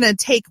 I'm going to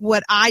take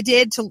what I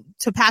did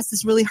to pass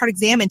this really hard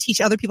exam and teach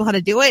other people how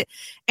to do it.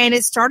 And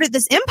it started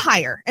this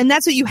empire, and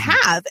that's what you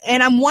have.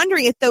 And I'm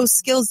wondering if those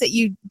skills that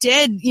you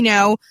did,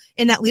 in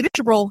that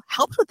leadership role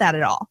helped with that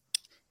at all.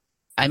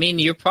 I mean,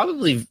 you're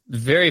probably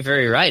very,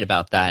 very right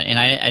about that. And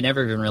I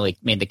never even really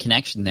made the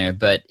connection there.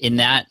 But in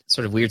that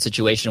sort of weird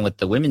situation with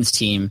the women's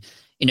team,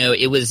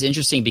 it was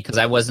interesting because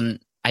I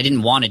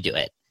didn't want to do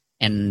it.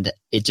 And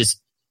it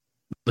just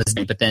was,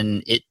 but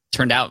then it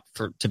turned out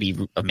to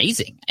be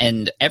amazing.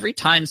 And every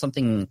time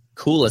something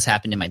cool has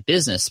happened in my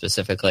business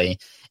specifically,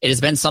 it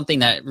has been something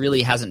that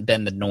really hasn't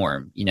been the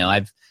norm.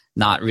 I've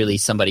not really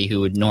somebody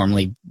who would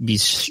normally be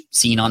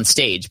seen on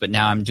stage, but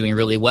now I'm doing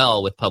really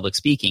well with public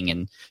speaking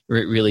and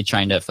really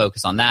trying to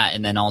focus on that.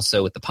 And then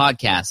also with the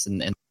podcast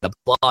and the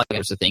blog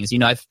types of things,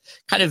 I've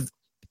kind of,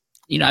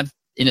 I've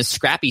in a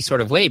scrappy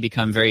sort of way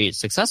become very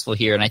successful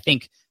here. And I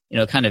think,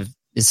 kind of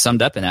is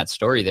summed up in that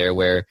story there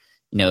where,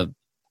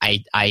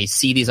 I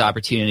see these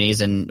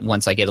opportunities, and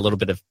once I get a little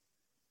bit of,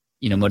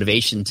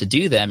 motivation to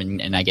do them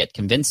and I get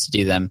convinced to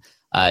do them,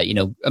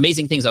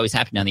 amazing things always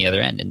happen on the other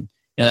end. And,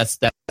 that's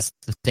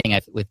the thing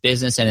with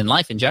business and in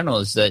life in general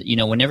is that,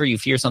 whenever you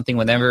fear something,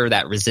 whenever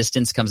that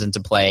resistance comes into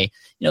play,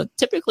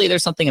 typically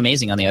there's something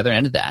amazing on the other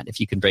end of that if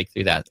you can break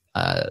through that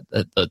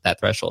that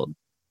threshold.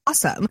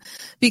 Awesome.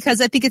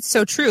 Because I think it's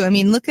so true. I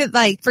mean, look at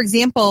for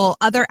example,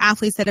 other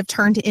athletes that have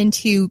turned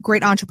into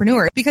great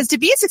entrepreneurs. Because to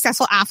be a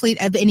successful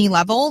athlete of any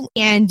level,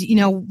 and,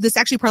 this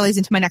actually parlays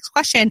into my next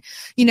question,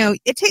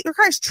 it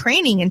requires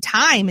training and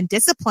time and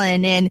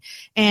discipline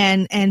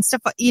and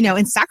stuff,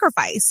 and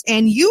sacrifice.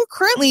 And you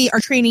currently are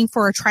training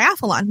for a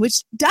triathlon,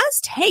 which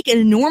does take an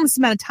enormous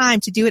amount of time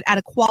to do it at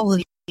a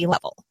quality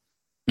level.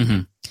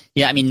 Mm-hmm.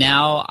 Yeah. I mean,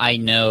 now I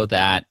know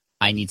that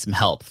I need some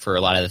help for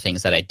a lot of the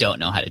things that I don't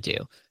know how to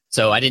do.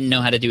 So I didn't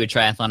know how to do a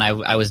triathlon.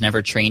 I was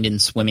never trained in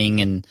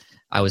swimming, and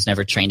I was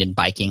never trained in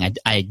biking.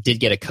 I did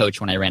get a coach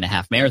when I ran a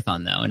half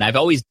marathon, though, and I've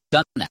always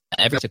done that.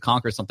 Ever to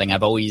conquer something,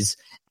 I've always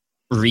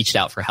reached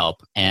out for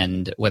help,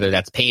 and whether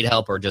that's paid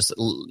help or just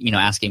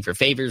asking for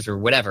favors or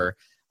whatever.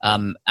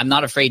 I'm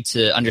not afraid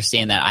to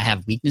understand that I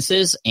have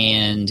weaknesses,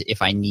 and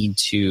if I need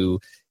to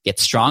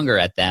get stronger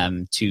at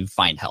them, to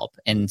find help.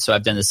 And so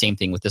I've done the same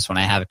thing with this one.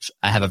 I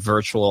have a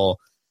virtual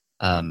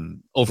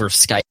over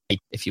Skype,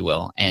 if you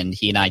will. And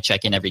he and I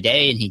check in every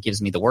day, and he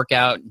gives me the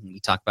workout, and we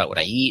talk about what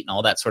I eat and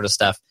all that sort of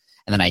stuff.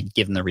 And then I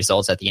give him the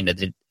results at the end of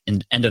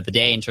the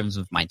day in terms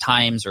of my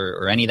times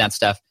or any of that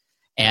stuff.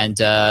 And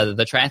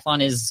the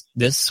triathlon is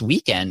this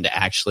weekend,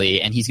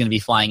 actually, and he's going to be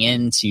flying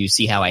in to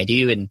see how I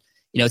do. And,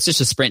 it's just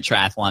a sprint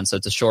triathlon, so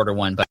it's a shorter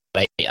one. But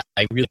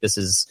I really, this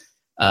is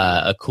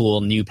a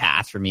cool new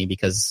path for me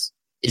because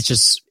it's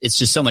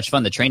just so much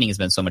fun. The training has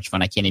been so much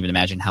fun. I can't even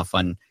imagine how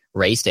fun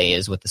race day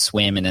is with the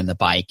swim and then the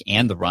bike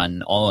and the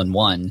run all in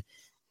one.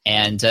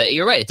 And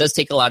you're right, it does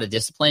take a lot of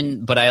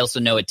discipline, but I also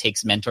know it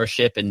takes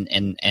mentorship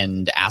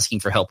and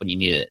asking for help when you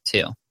need it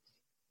too.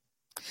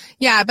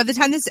 Yeah, by the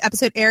time this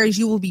episode airs,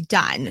 you will be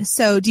done.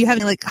 So do you have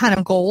any kind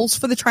of goals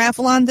for the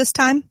triathlon this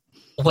time?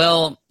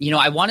 Well,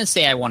 I want to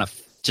say I want to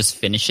just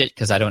finish it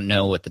because I don't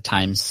know what the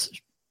times,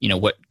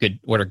 what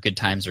are good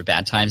times or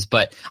bad times,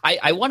 but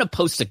I want to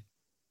post a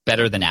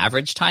better than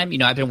average time.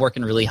 I've been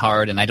working really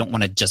hard, and I don't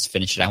want to just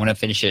finish it. I want to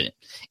finish it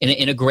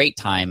in a great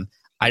time.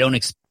 I don't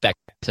expect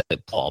to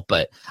fall,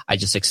 but I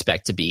just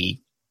expect to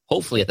be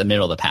hopefully at the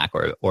middle of the pack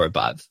or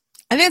above.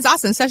 I think it's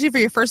awesome, especially for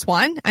your first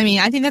one. I mean,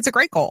 I think that's a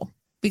great goal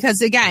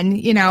because again,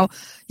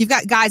 you've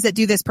got guys that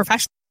do this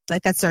professionally.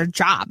 That's their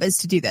job is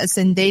to do this,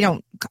 and they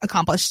don't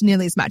accomplish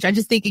nearly as much. I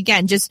just think,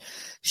 again, just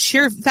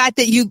sheer fact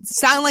that you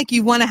sound like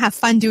you want to have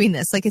fun doing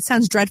this. It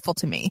sounds dreadful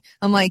to me.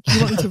 I'm like, you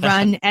want me to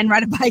run and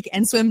ride a bike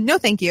and swim? No,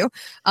 thank you.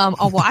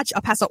 I'll watch.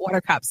 I'll pass out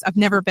water cups. I've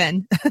never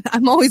been.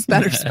 I'm always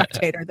better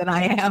spectator than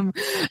I am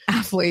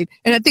athlete.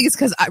 And I think it's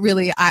because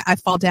I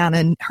fall down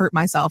and hurt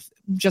myself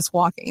just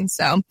walking.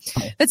 So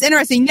that's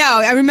interesting. No,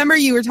 I remember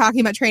you were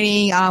talking about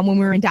training when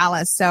we were in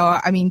Dallas. So,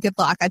 I mean, good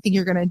luck. I think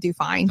you're going to do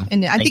fine.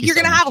 And I think you're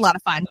going to have a lot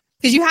of fun.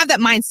 Because you have that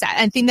mindset.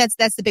 I think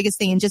that's the biggest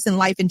thing, and just in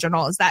life in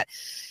general, is that,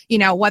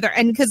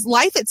 because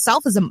life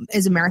itself is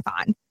a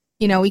marathon.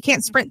 We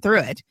can't sprint through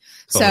it.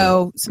 Totally.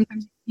 So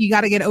sometimes you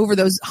got to get over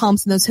those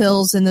humps and those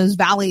hills and those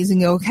valleys and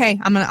go, okay,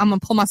 I'm gonna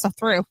pull myself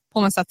through.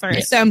 Yeah.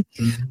 So,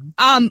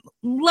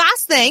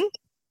 last thing.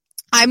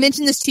 I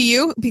mentioned this to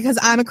you because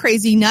I'm a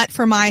crazy nut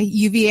for my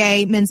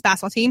UVA men's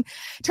basketball team.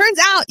 Turns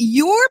out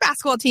your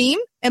basketball team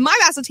and my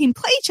basketball team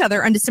play each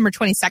other on December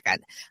 22nd.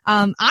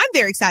 I'm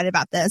very excited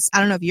about this. I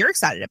don't know if you're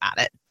excited about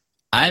it.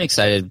 I'm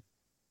excited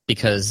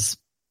because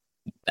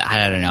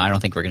I don't know. I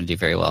don't think we're going to do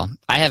very well.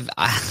 I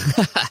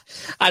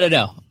don't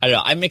know.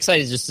 I'm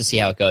excited just to see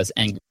how it goes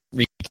and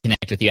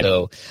reconnect with you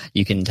so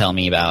you can tell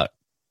me about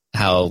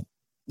how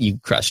you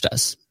crushed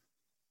us.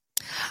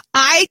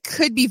 I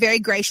could be very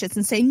gracious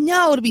and say,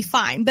 no, it'll be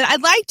fine. But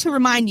I'd like to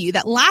remind you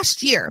that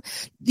last year,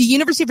 the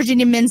University of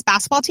Virginia men's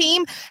basketball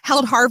team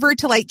held Harvard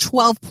to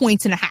 12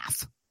 points and a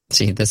half.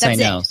 See, this I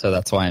know, so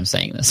that's why I'm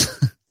saying this.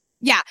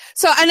 Yeah.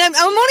 So, and I'm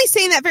only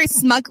saying that very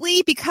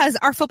smugly because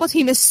our football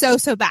team is so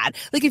bad.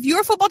 If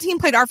your football team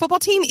played our football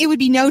team, it would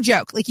be no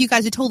joke. You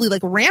guys would totally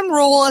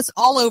ramroll us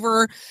all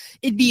over.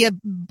 It'd be a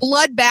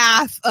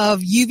bloodbath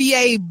of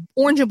UVA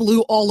orange and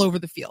blue all over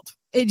the field.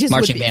 It just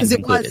marching would be bands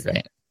included,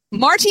 right?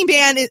 Marching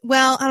band, I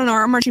don't know.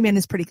 Our marching band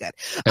is pretty good.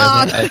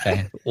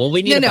 Okay. Well,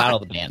 we need to battle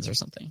the bands or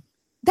something.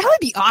 That would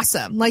be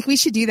awesome. Like, we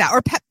should do that.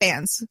 Or pep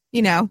bands,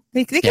 they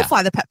can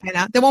fly the pep band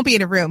out. They won't be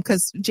in a room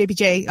because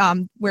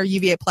JPJ, where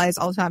UVA plays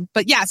all the time.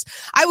 But yes,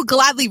 I would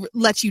gladly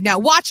let you know.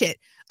 Watch it.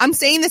 I'm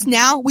saying this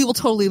now. We will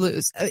totally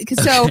lose.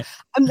 So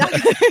I'm not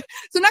going to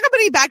put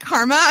any bad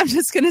karma. I'm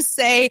just going to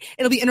say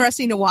it'll be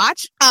interesting to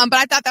watch. But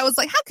I thought that was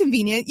like, how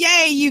convenient.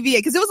 Yay, UVA.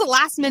 Because it was a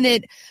last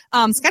minute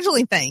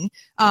scheduling thing.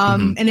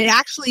 And it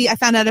actually, I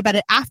found out about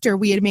it after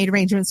we had made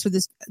arrangements for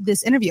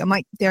this interview. I'm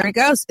like, there it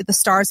goes. The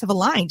stars have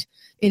aligned.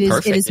 It is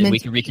perfect. It is meant and we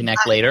can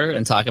reconnect later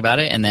and talk about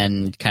it and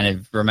then kind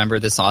of remember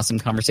this awesome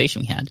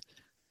conversation we had.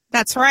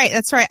 That's right.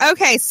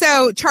 Okay,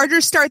 so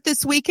Chargers start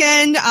this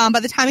weekend. By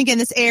the time, again,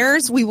 this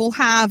airs, we will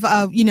have,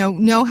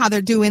 know how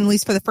they're doing, at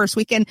least for the first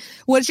weekend.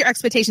 What is your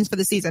expectations for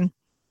the season?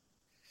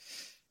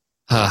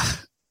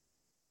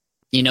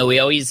 We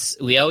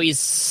always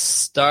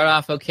start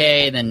off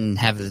okay, then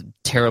have a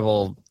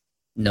terrible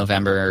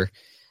November,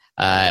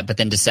 but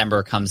then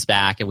December comes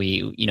back, and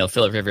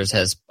Phillip Rivers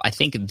has, I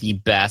think, the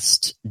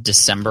best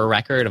December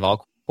record of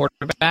all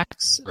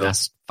quarterbacks the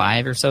last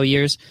 5 or so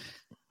years.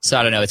 So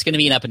I don't know. It's going to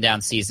be an up and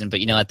down season, but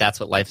you know what? That's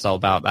what life's all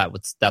about.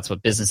 That's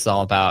what business is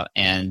all about.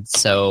 And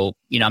so,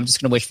 I'm just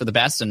going to wish for the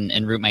best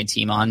and root my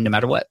team on no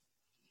matter what.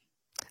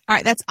 All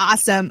right. That's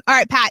awesome. All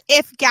right, Pat,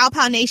 if Gal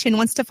Pal Nation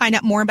wants to find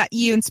out more about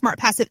you and Smart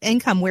Passive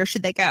Income, where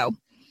should they go?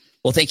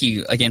 Well, thank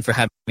you again for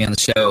having me on the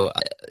show.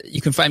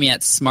 You can find me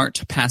at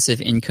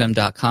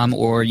smartpassiveincome.com,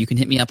 or you can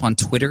hit me up on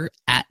Twitter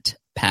at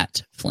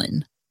Pat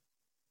Flynn.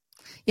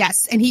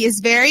 Yes, and he is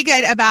very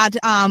good about,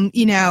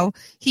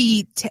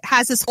 he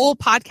has this whole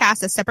podcast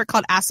that's separate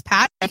called Ask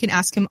Pat. You can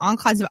ask him all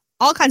kinds of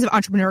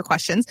entrepreneur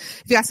questions.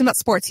 If you ask him about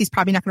sports, he's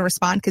probably not going to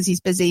respond because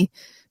he's busy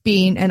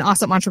being an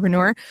awesome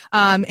entrepreneur.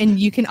 And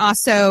you can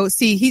also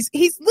see he's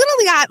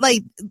literally got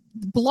like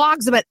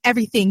blogs about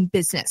everything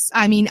business.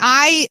 I mean,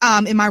 I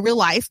in my real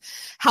life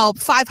help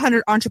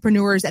 500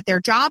 entrepreneurs at their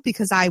job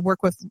because I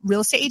work with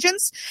real estate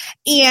agents,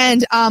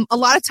 and a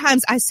lot of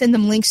times I send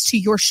them links to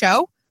your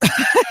show.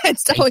 And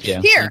so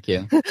here,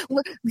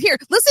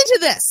 listen to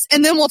this,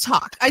 and then we'll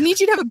talk. I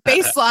need you to have a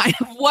baseline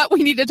of what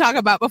we need to talk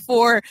about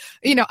before,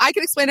 I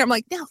can explain it. I'm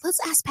like, no, let's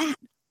ask Pat.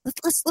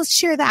 Let's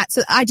share that.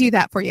 So I do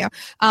that for you.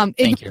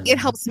 It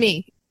helps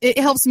me. It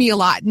helps me a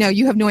lot. No,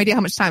 you have no idea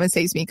how much time it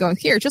saves me going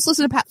here. Just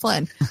listen to Pat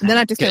Flynn, and then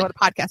I have to say what a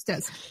podcast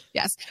is.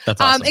 Yes. That's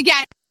awesome.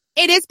 Again,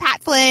 it is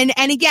Pat Flynn.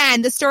 And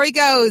again, the story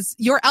goes,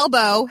 your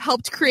elbow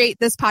helped create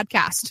this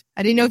podcast.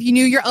 I didn't know if you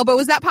knew your elbow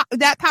was that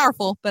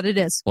powerful, but it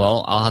is.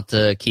 Well, I'll have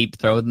to keep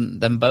throwing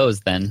them bows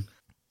then.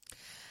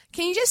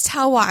 Can you just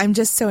tell why I'm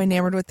just so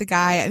enamored with the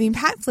guy? I mean,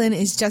 Pat Flynn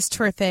is just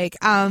terrific.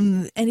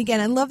 And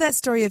again, I love that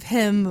story of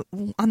him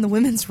on the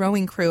women's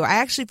rowing crew. I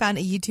actually found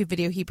a YouTube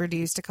video he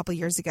produced a couple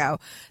years ago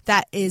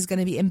that is going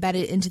to be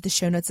embedded into the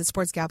show notes at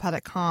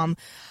sportsgalpal.com.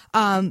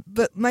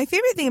 But my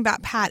favorite thing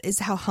about Pat is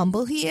how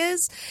humble he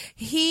is.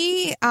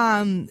 He,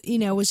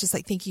 was just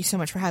like, thank you so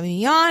much for having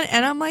me on.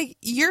 And I'm like,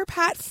 you're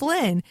Pat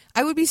Flynn.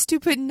 I would be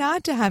stupid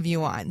not to have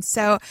you on.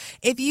 So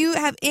if you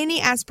have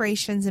any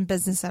aspirations in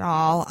business at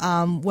all,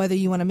 whether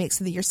you want to make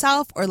something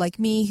yourself or like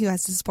me who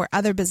has to support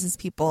other business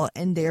people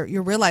in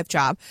your real life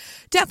job,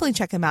 definitely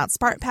check him out.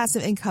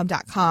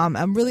 SmartPassiveIncome.com.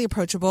 I'm really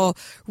approachable,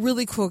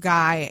 really cool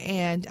guy.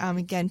 And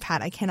again,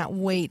 Pat, I cannot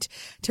wait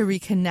to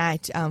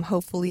reconnect,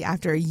 hopefully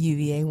after a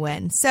UVA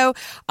win. So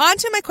on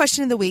to my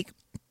question of the week.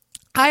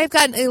 I have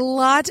gotten a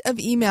lot of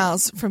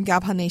emails from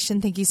Gal Pal Nation,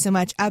 thank you so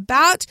much,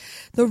 about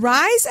the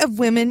rise of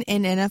women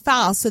in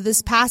NFL. So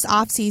this past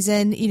off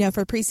season,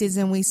 for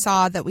preseason, we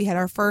saw that we had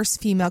our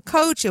first female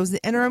coach. It was the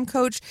interim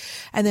coach.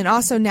 And then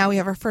also now we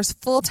have our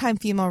first full-time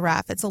female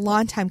ref. It's a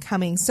long time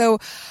coming. So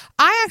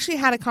I actually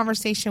had a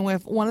conversation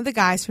with one of the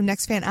guys from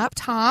Next Fan Up,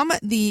 Tom,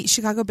 the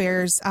Chicago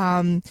Bears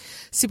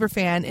super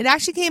fan. It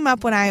actually came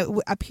up when I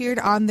appeared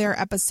on their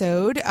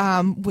episode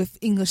with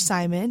English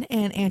Simon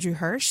and Andrew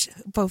Hirsch,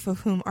 both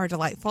of whom are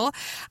delightful.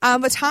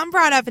 But Tom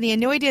brought up, and he had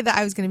no idea that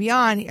I was going to be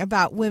on,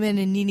 about women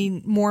and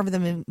needing more of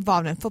them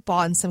involved in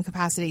football in some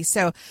capacity.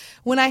 So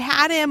when I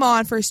had him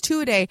on for his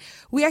two-a-day,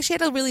 we actually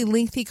had a really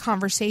lengthy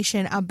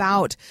conversation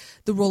about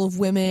the role of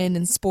women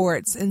in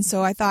sports. And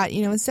so I thought,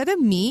 instead of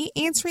me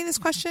answering this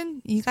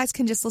question, you guys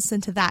can just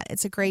listen to that.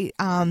 It's a great,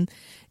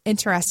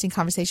 interesting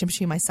conversation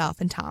between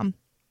myself and Tom.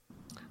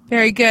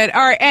 Very good.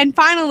 All right. And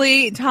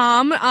finally,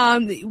 Tom,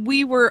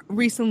 we were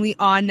recently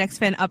on Next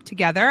Fan Up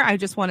together. I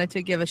just wanted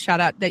to give a shout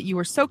out that you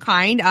were so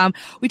kind.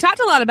 We talked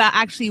a lot about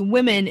actually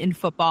women in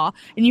football,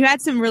 and you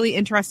had some really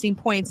interesting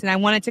points, and I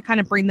wanted to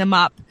kind of bring them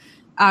up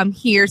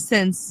here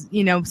since,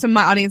 some of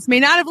my audience may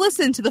not have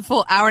listened to the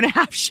full hour and a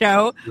half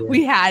show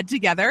we had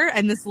together,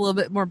 and this is a little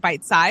bit more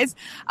bite size.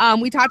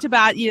 We talked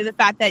about, the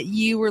fact that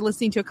you were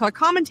listening to a color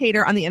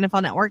commentator on the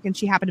NFL Network, and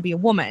she happened to be a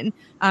woman.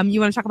 You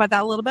want to talk about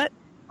that a little bit?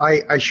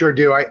 I sure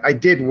do. I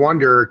did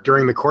wonder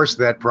during the course of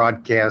that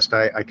broadcast,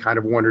 I kind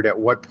of wondered at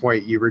what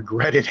point you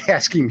regretted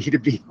asking me to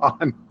be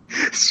on.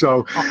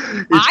 So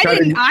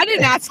I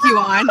didn't ask you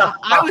on.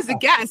 I was a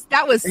guest.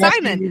 That was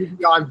Simon. You to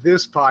be on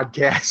this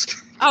podcast.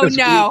 Oh,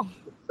 no.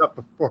 up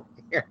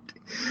beforehand.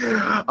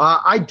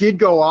 I did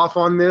go off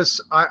on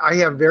this. I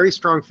have very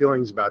strong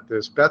feelings about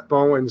this. Beth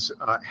Bowens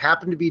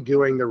happened to be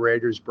doing the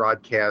Raiders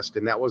broadcast,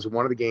 and that was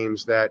one of the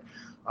games that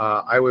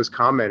I was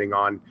commenting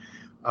on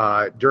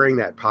during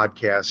that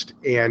podcast.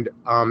 And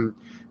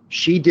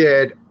she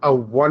did a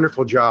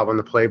wonderful job on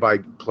the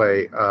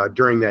play-by-play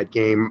during that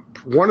game.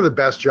 One of the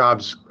best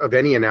jobs of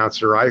any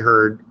announcer I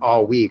heard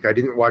all week. I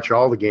didn't watch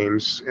all the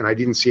games, and I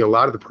didn't see a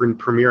lot of the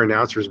premier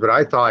announcers, but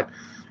I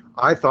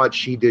thought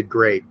she did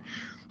great.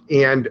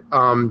 And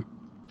I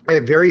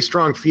have very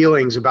strong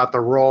feelings about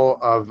the role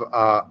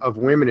of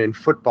women in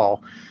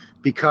football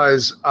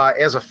because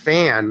as a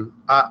fan,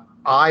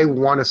 I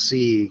want to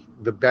see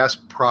the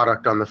best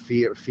product on the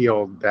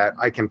field that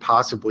I can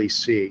possibly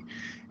see.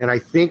 And I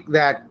think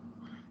that,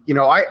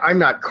 I'm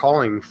not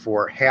calling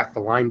for half the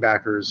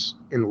linebackers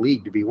in the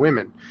league to be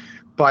women,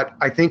 but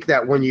I think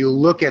that when you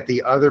look at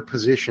the other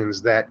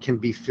positions that can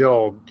be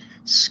filled,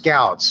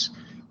 scouts,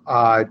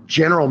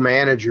 general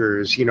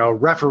managers,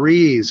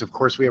 referees. Of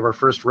course, we have our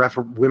first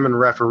women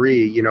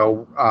referee,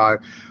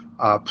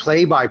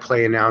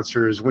 play-by-play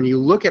announcers. When you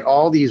look at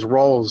all these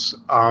roles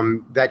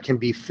that can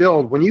be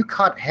filled, when you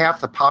cut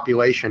half the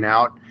population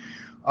out,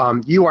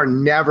 you are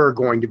never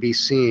going to be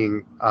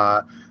seeing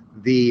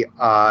the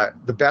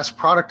best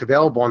product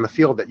available on the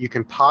field that you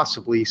can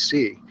possibly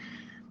see.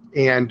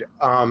 And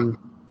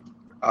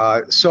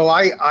so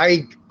I'm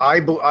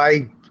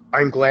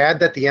glad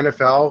that the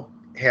NFL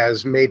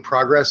has made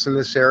progress in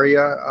this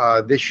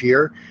area this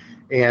year,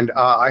 and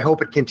I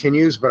hope it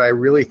continues. But I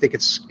really think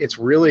it's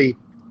really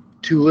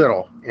too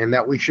little, and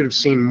that we should have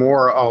seen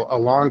more a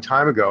long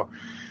time ago.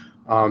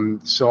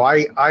 So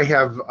I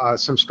have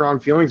some strong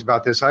feelings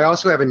about this. I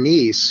also have a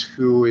niece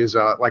who is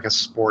like a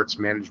sports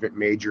management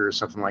major or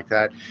something like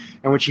that,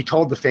 and when she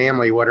told the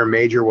family what her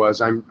major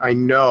was, I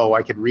know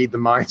I could read the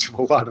minds of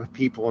a lot of the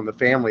people in the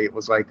family. It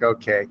was like,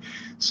 okay,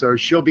 so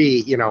she'll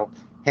be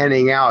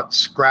handing out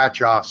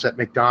scratch-offs at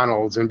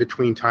McDonald's in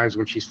between times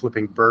when she's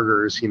flipping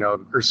burgers,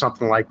 or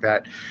something like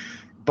that.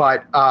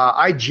 But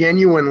I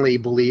genuinely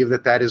believe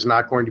that is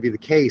not going to be the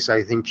case.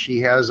 I think she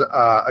has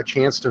a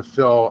chance to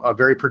fill a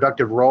very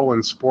productive role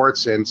in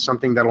sports and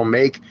something that'll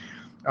make,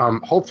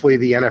 hopefully,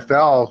 the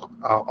NFL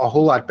a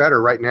whole lot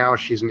better. Right now,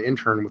 she's an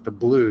intern with the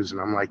Blues,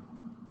 and I'm like,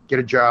 get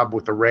a job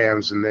with the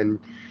Rams, and then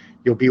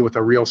you'll be with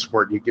a real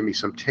sport, and you give me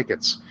some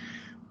tickets.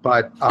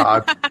 But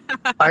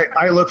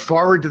I look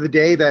forward to the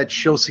day that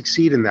she'll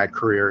succeed in that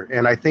career.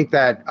 And I think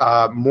that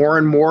more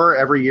and more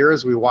every year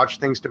as we watch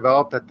things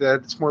develop, that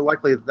it's more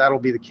likely that that'll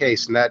be the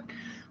case. And that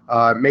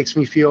makes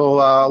me feel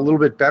a little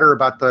bit better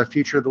about the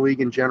future of the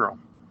league in general.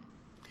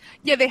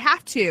 Yeah, they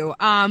have to.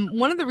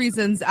 One of the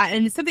reasons,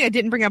 and it's something I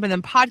didn't bring up in the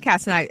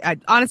podcast, and I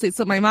honestly, it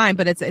slipped my mind,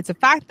 but it's a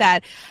fact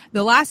that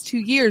the last 2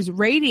 years,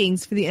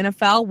 ratings for the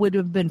NFL would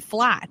have been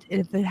flat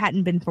if it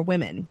hadn't been for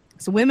women.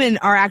 So women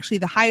are actually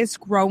the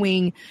highest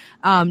growing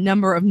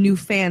number of new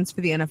fans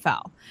for the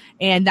NFL.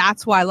 And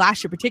that's why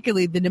last year,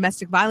 particularly, the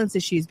domestic violence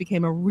issues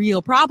became a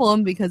real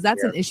problem, because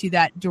that's an issue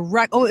that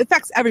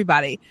affects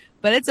everybody,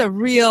 but it's a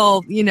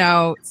real,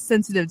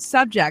 sensitive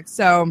subject.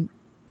 So,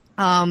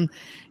 I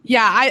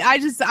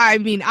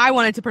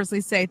wanted to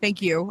personally say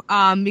thank you.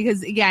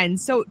 Because again,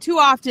 so too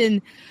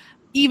often,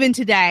 even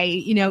today,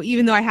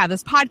 even though I have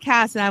this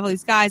podcast and I have all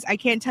these guys, I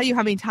can't tell you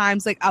how many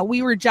times,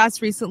 we were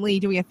just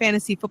recently doing a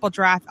fantasy football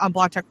draft on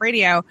Blog Talk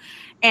Radio,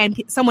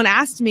 and someone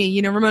asked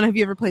me, Ramona, have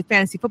you ever played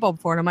fantasy football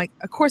before? And I'm like,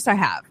 of course I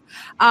have.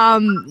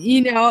 And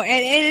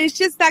it's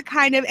just that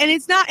kind of, and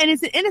it's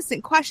an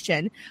innocent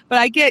question, but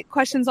I get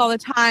questions all the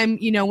time,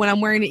 when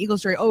I'm wearing an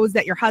Eagles jersey, oh, is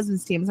that your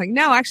husband's team? It's like,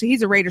 no, actually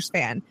he's a Raiders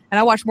fan, and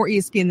I watch more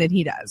ESPN than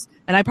he does.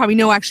 And I probably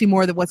know actually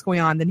more of what's going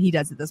on than he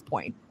does at this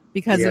point,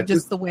 because of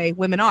just the way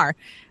women are.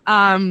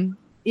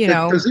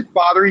 Does it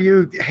bother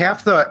you?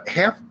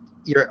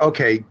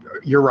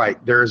 You're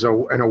right. There's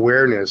an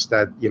awareness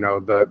that,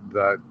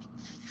 the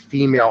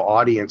female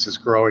audience is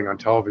growing on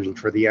television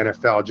for the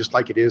NFL, just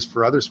like it is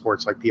for other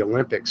sports like the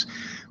Olympics.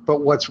 But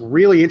what's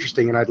really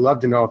interesting, and I'd love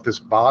to know if this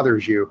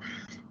bothers you,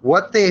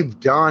 what they've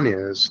done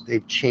is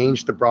they've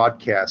changed the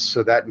broadcast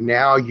so that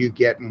now you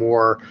get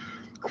more,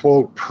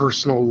 quote,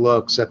 personal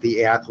looks at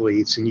the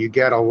athletes, and you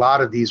get a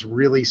lot of these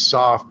really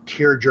soft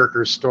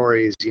tearjerker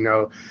stories.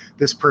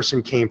 This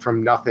person came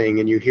from nothing,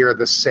 and you hear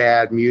the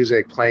sad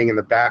music playing in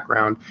the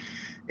background,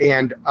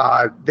 and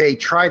they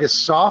try to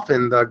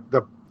soften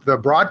the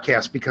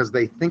broadcast because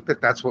they think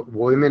that that's what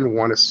women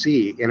want to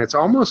see. And it's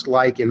almost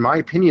like, in my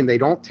opinion, they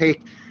don't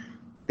take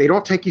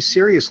you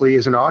seriously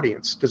as an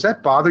audience. Does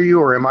that bother you,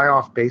 or am I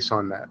off base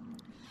on that?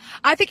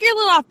 I think you're a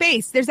little off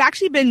base. There's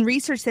actually been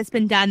research that's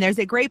been done. There's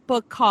a great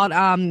book called,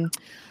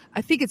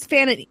 I think it's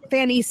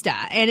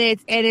Fanista, and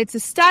it's a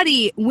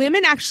study.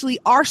 Women actually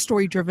are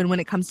story driven when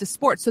it comes to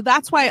sports. So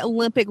that's why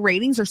Olympic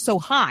ratings are so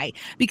high,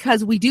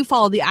 because we do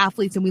follow the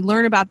athletes and we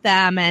learn about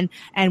them and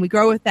we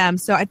grow with them.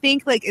 So I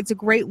think it's a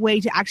great way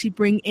to actually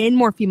bring in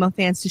more female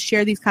fans to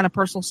share these kind of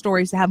personal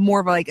stories, to have more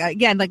of like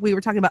we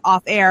were talking about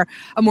off air,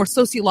 a more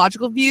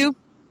sociological view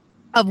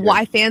of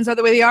why fans are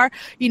the way they are.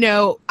 You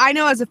know, I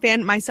know as a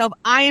fan myself,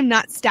 I am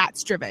not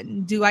stats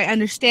driven. Do I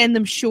understand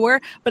them?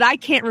 Sure. But I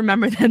can't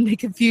remember them. They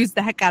confuse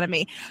the heck out of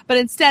me. But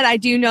instead, I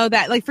do know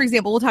that, like, for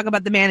example, we'll talk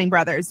about the Manning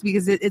brothers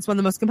because it's one of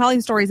the most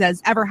compelling stories that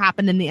has ever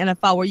happened in the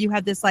NFL, where you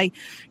had this, like,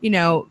 you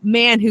know,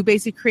 man who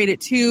basically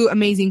created two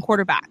amazing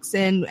quarterbacks.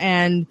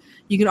 And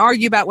you can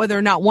argue about whether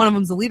or not one of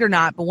them's a lead or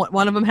not, but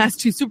one of them has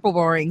 2 Super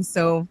Bowl rings.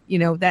 So, you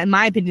know, that in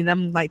my opinion,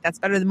 I'm like, that's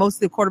better than most of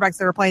the quarterbacks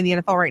that are playing the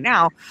NFL right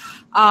now.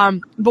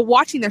 But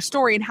watching their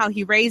story and how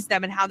he raised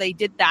them and how they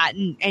did that.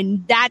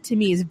 And that to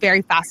me is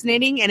very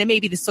fascinating. And it may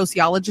be the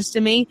sociologist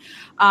in me.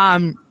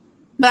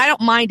 But I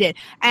don't mind it.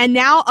 And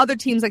now other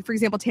teams, like, for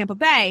example, Tampa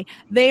Bay,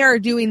 they are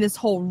doing this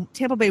whole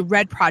Tampa Bay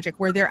Red project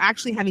where they're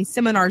actually having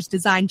seminars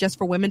designed just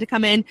for women to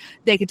come in.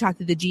 They can talk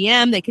to the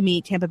GM. They can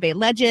meet Tampa Bay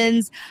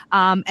legends.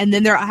 And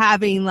then they're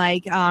having,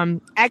 like,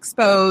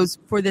 expos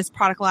for this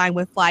product line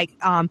with, like,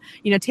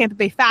 you know, Tampa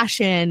Bay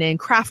fashion and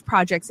craft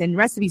projects and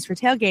recipes for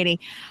tailgating.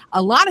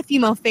 A lot of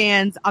female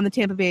fans on the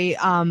Tampa Bay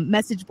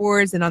message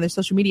boards and on their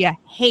social media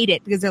hate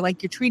it because they're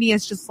like, you're treating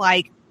us just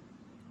like,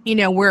 you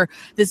know,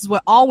 this is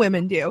what all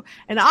women do.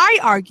 And I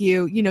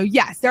argue, you know,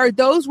 yes, there are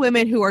those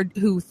women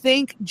who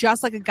think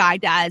just like a guy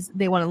does.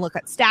 They want to look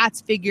at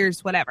stats,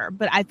 figures, whatever.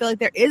 But I feel like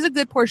there is a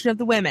good portion of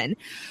the women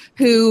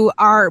who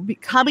are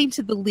coming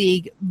to the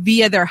league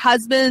via their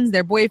husbands,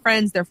 their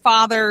boyfriends, their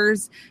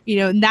fathers, you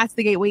know, and that's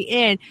the gateway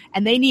in.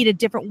 And they need a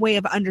different way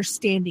of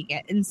understanding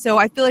it. And so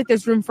I feel like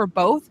there's room for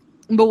both.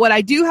 But what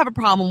I do have a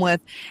problem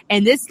with,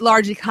 and this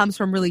largely comes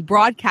from really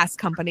broadcast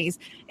companies,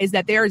 is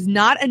that there is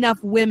not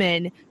enough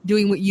women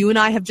doing what you and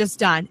I have just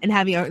done and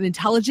having an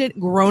intelligent,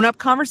 grown-up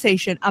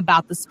conversation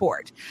about the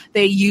sport.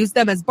 They use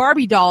them as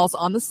Barbie dolls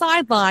on the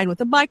sideline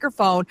with a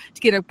microphone to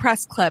get a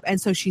press clip,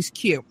 and so she's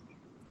cute.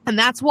 And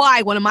that's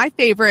why one of my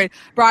favorite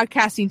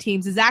broadcasting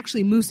teams is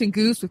actually Moose and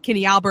Goose with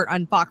Kenny Albert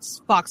on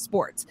Fox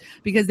Sports,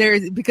 because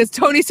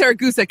Tony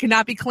Saragusa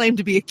cannot be claimed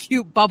to be a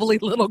cute, bubbly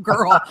little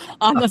girl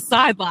on the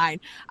sideline.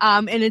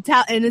 And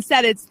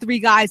instead it's 3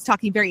 guys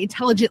talking very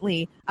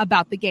intelligently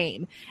about the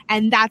game.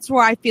 And that's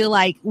where I feel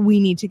like we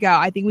need to go.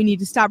 I think we need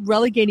to stop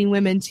relegating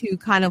women to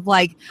kind of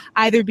like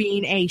either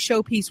being a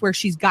showpiece where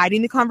she's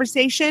guiding the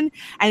conversation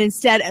and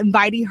instead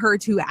inviting her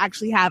to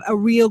actually have a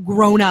real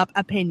grown-up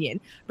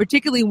opinion,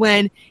 particularly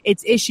when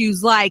it's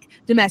issues like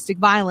domestic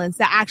violence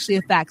that actually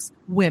affects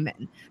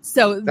women.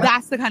 So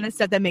that's the kind of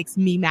stuff that makes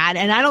me mad.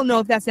 And I don't know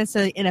if that's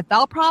necessarily an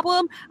NFL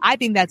problem. I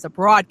think that's a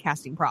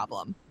broadcasting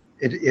problem.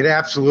 It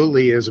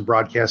absolutely is a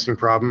broadcasting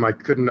problem. I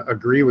couldn't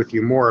agree with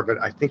you more, but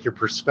I think your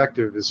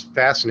perspective is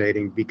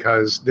fascinating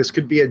because this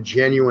could be a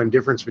genuine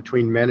difference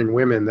between men and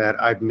women that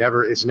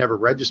it's never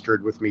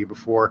registered with me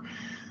before.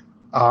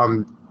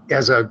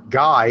 As a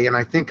guy, and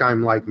I think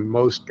I'm like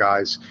most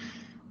guys,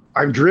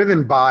 I'm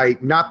driven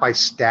not by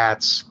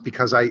stats,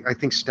 because I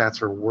think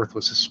stats are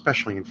worthless,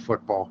 especially in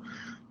football,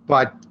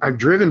 but I'm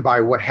driven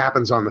by what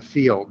happens on the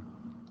field.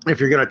 If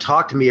you're going to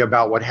talk to me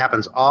about what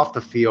happens off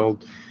the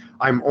field,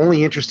 I'm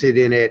only interested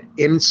in it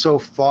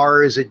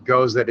insofar as it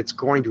goes that it's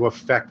going to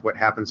affect what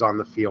happens on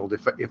the field.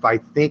 If I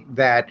think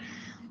that,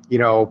 you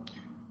know,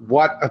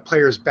 what a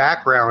player's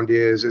background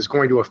is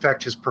going to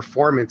affect his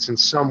performance in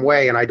some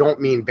way, and I don't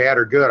mean bad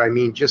or good, I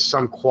mean just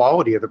some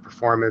quality of the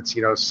performance,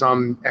 you know,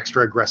 some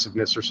extra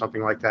aggressiveness or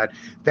something like that,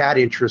 that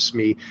interests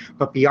me.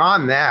 But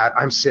beyond that,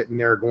 I'm sitting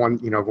there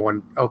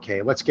going,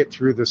 okay, let's get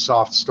through the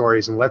soft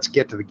stories and let's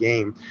get to the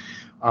game.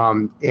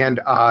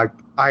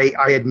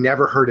 I had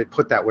never heard it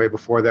put that way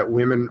before, that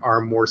women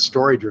are more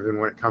story driven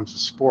when it comes to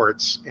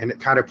sports, and it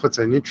kind of puts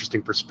an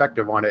interesting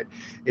perspective on it.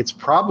 It's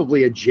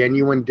probably a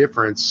genuine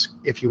difference,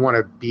 if you want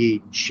to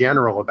be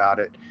general about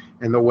it,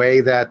 in the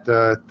way that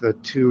the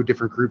 2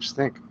 different groups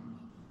think.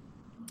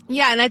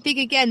 Yeah, and I think,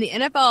 again, the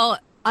NFL,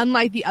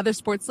 unlike the other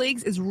sports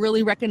leagues, is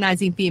really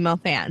recognizing female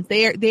fans.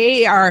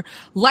 They are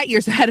light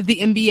years ahead of the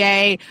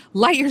NBA,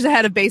 light years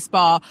ahead of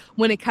baseball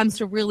when it comes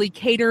to really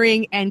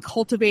catering and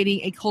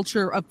cultivating a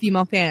culture of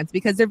female fans,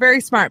 because they're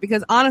very smart.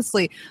 Because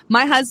honestly,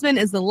 my husband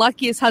is the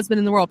luckiest husband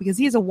in the world, because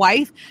he has a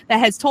wife that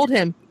has told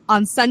him,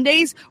 on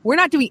Sundays, we're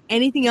not doing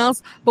anything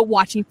else but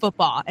watching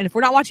football. And if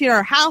we're not watching it at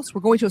our house,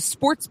 we're going to a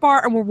sports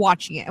bar and we're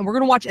watching it. And we're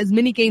going to watch as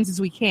many games as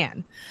we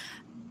can.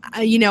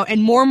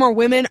 And more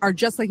women are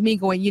just like me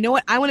going, you know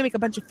what? I want to make a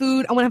bunch of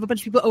food. I want to have a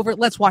bunch of people over.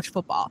 Let's watch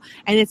football.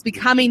 And it's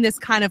becoming this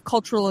kind of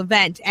cultural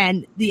event.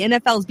 And the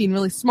NFL is being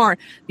really smart.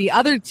 The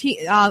other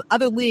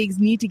leagues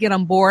need to get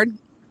on board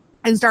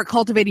and start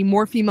cultivating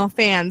more female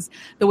fans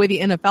the way the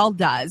NFL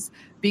does,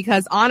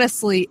 because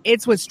honestly,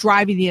 it's what's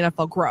driving the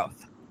NFL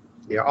growth.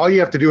 Yeah, all you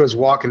have to do is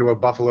walk into a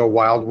Buffalo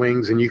Wild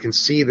Wings and you can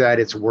see that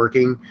it's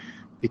working,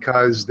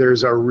 because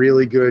there's a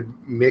really good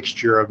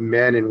mixture of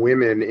men and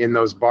women in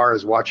those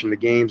bars watching the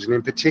games. And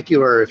in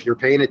particular, if you're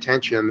paying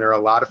attention, there are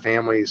a lot of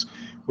families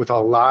with a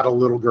lot of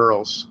little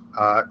girls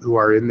who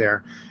are in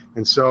there.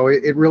 And so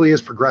it really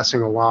is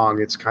progressing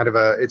along. It's kind of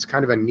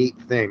a neat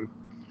thing.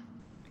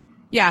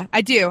 Yeah,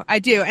 I do.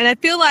 And I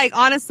feel like,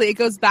 honestly, it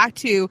goes back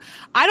to,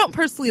 I don't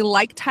personally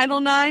like Title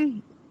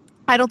IX.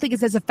 I don't think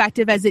it's as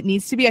effective as it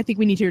needs to be. I think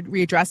we need to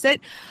readdress it.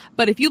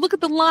 But if you look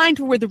at the line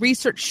to where the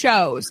research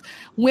shows,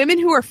 women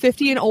who are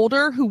 50 and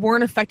older who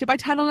weren't affected by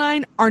Title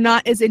IX are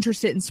not as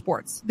interested in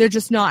sports. They're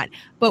just not.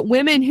 But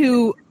women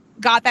who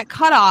got that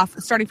cutoff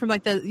starting from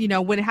like the,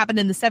 when it happened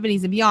in the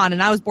 70s and beyond,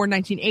 and I was born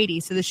 1980,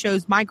 so this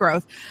shows my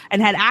growth,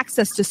 and had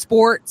access to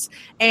sports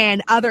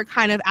and other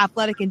kind of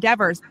athletic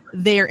endeavors,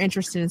 they're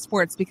interested in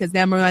sports because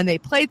then when they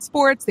played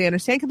sports, they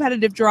understand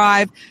competitive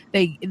drive,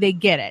 they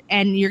get it.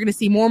 And you're going to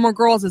see more and more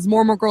girls as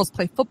more and more girls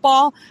play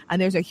football,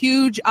 and there's a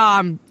huge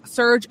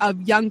surge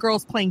of young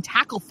girls playing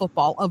tackle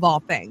football of all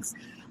things.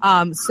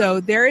 So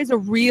there is a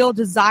real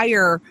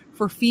desire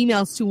for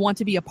females to want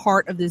to be a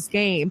part of this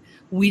game.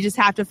 We just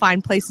have to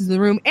find places in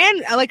the room.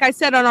 And like I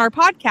said on our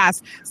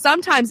podcast,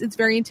 sometimes it's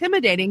very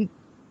intimidating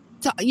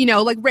to,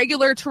 like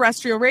regular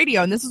terrestrial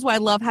radio. And this is why I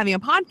love having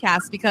a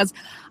podcast, because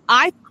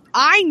I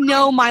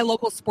know my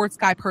local sports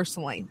guy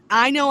personally.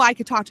 I know I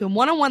could talk to him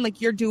one-on-one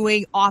like you're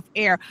doing off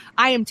air.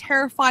 I am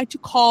terrified to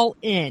call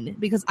in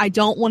because I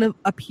don't want to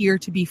appear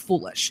to be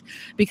foolish,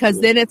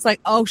 because then it's like,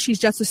 oh, she's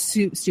just a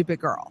stupid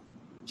girl.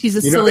 She's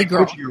a silly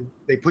girl.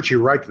 They put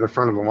you right to the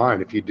front of the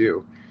line if you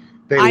do.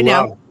 They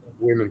love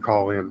women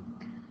call in.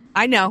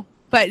 I know,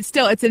 but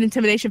still, it's an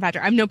intimidation factor.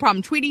 I have no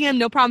problem tweeting him,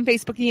 no problem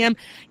Facebooking him.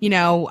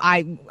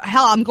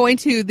 I'm going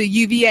to the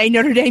UVA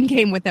Notre Dame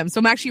game with him, so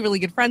I'm actually really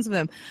good friends with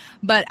him.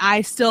 But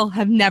I still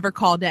have never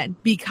called in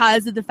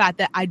because of the fact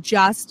that I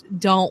just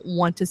don't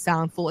want to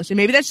sound foolish. And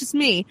maybe that's just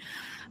me,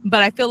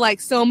 but I feel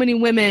like so many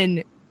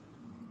women,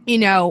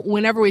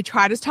 whenever we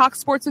try to talk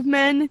sports with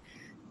men,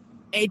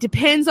 it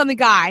depends on the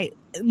guy.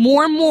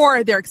 More and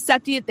more, they're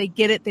accepting it. They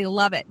get it. They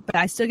love it. But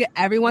I still get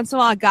every once in a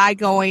while a guy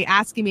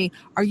asking me,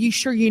 are you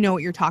sure you know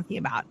what you're talking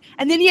about?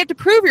 And then you have to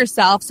prove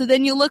yourself. So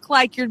then you look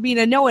like you're being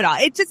a know-it-all.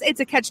 It's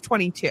a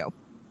catch-22.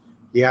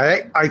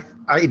 Yeah, I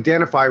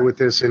identify with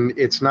this, and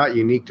it's not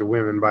unique to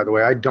women, by the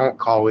way. I don't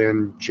call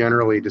in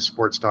generally to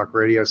sports talk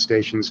radio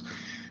stations,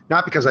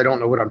 not because I don't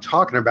know what I'm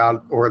talking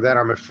about or that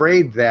I'm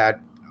afraid that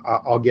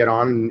I'll get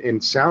on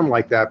and sound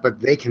like that,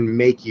 but they can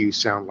make you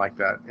sound like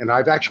that. And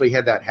I've actually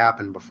had that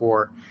happen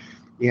before.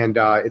 And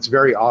it's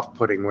very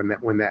off-putting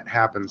when that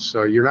happens.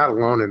 So you're not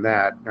alone in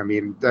that. I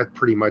mean, that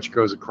pretty much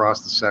goes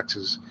across the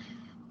sexes.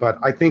 But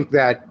I think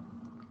that,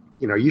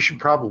 you should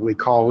probably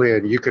call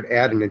in. You could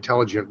add an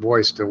intelligent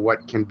voice to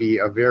what can be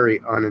a very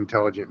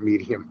unintelligent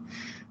medium.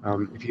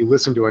 If you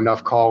listen to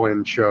enough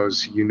call-in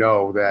shows, you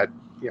know that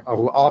an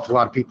awful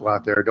lot of people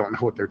out there don't know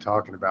what they're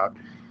talking about.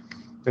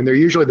 And they're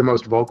usually the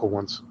most vocal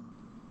ones.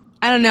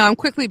 I don't know. I'm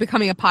quickly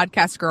becoming a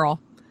podcast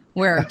girl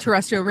where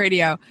terrestrial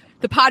radio,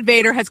 the pod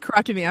Vader has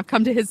corrupted me. I've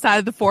come to his side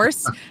of the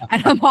force,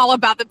 and I'm all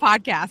about the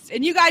podcast.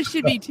 And you guys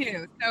should be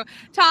too. So,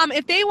 Tom,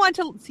 if they want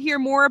to hear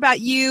more about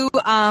you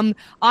on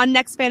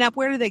Next Fan Up,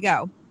 where do they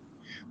go?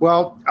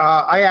 Well,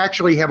 I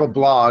actually have a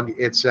blog.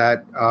 It's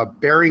at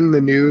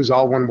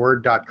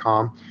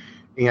bearingthenews.com.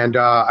 And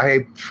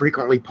I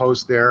frequently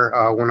post there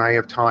when I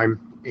have time.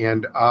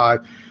 And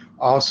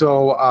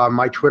also,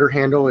 my Twitter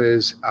handle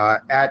is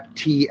at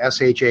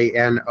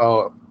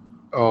TSHANO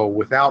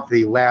without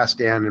the last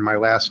N in my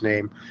last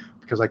name,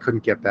 because I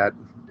couldn't get that.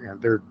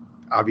 And there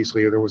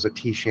was a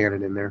T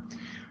Shannon in there.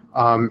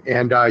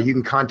 And you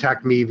can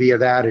contact me via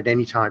that at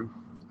any time.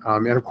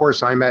 And of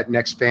course, I'm at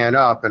Next Fan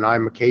Up, and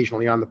I'm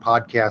occasionally on the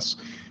podcasts.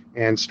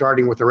 And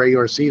starting with the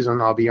regular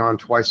season, I'll be on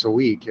twice a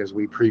week as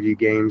we preview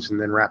games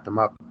and then wrap them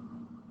up.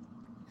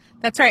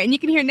 That's right. And you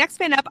can hear Next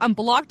Fan Up on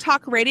Blog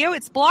Talk Radio.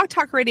 It's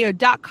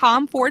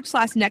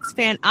blogtalkradio.com/Next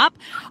Fan Up.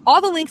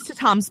 All the links to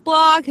Tom's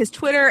blog, his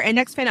Twitter, and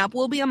Next Fan Up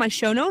will be on my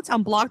show notes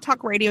on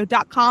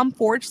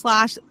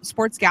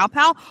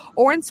blogtalkradio.com/SportsGalPal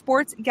or on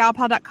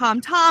SportsGalPal.com.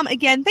 Tom,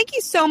 again, thank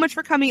you so much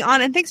for coming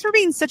on, and thanks for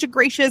being such a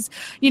gracious,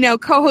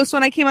 co-host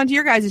when I came onto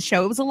your guys'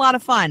 show. It was a lot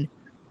of fun.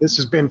 This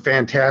has been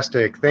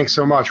fantastic. Thanks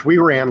so much. We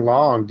ran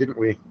long, didn't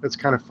we? That's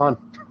kind of fun.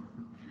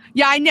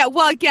 Yeah, I know.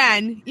 Well,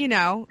 again,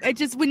 it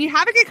just, when you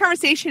have a good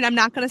conversation, I'm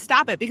not going to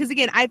stop it, because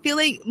again, I feel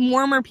like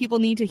more and more people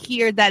need to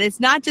hear that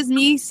it's not just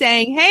me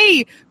saying,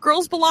 hey,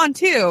 girls belong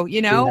too,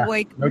 we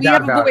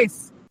have a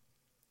voice.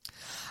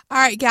 All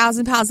right, gals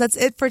and pals, that's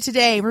it for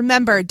today.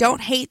 Remember, don't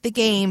hate the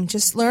game.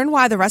 Just learn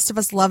why the rest of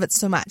us love it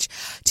so much.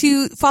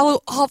 To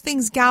follow all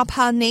things Gal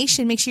Pal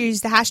Nation, make sure you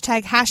use the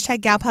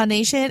hashtag Gal Pal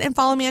Nation, and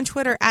follow me on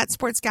Twitter at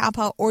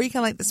SportsGalPal, or you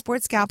can like the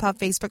Sports Gal Pal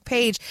Facebook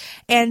page.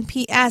 And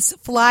P.S.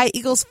 Fly,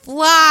 Eagles,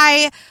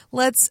 fly!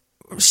 Let's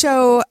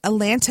show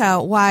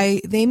Atlanta why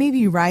they may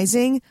be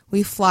rising.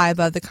 We fly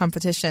above the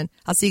competition.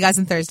 I'll see you guys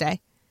on Thursday.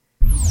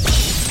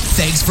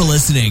 Thanks for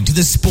listening to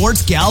the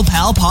Sports Gal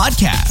Pal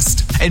podcast.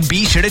 And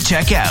be sure to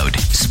check out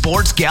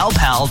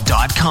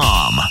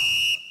sportsgalpal.com.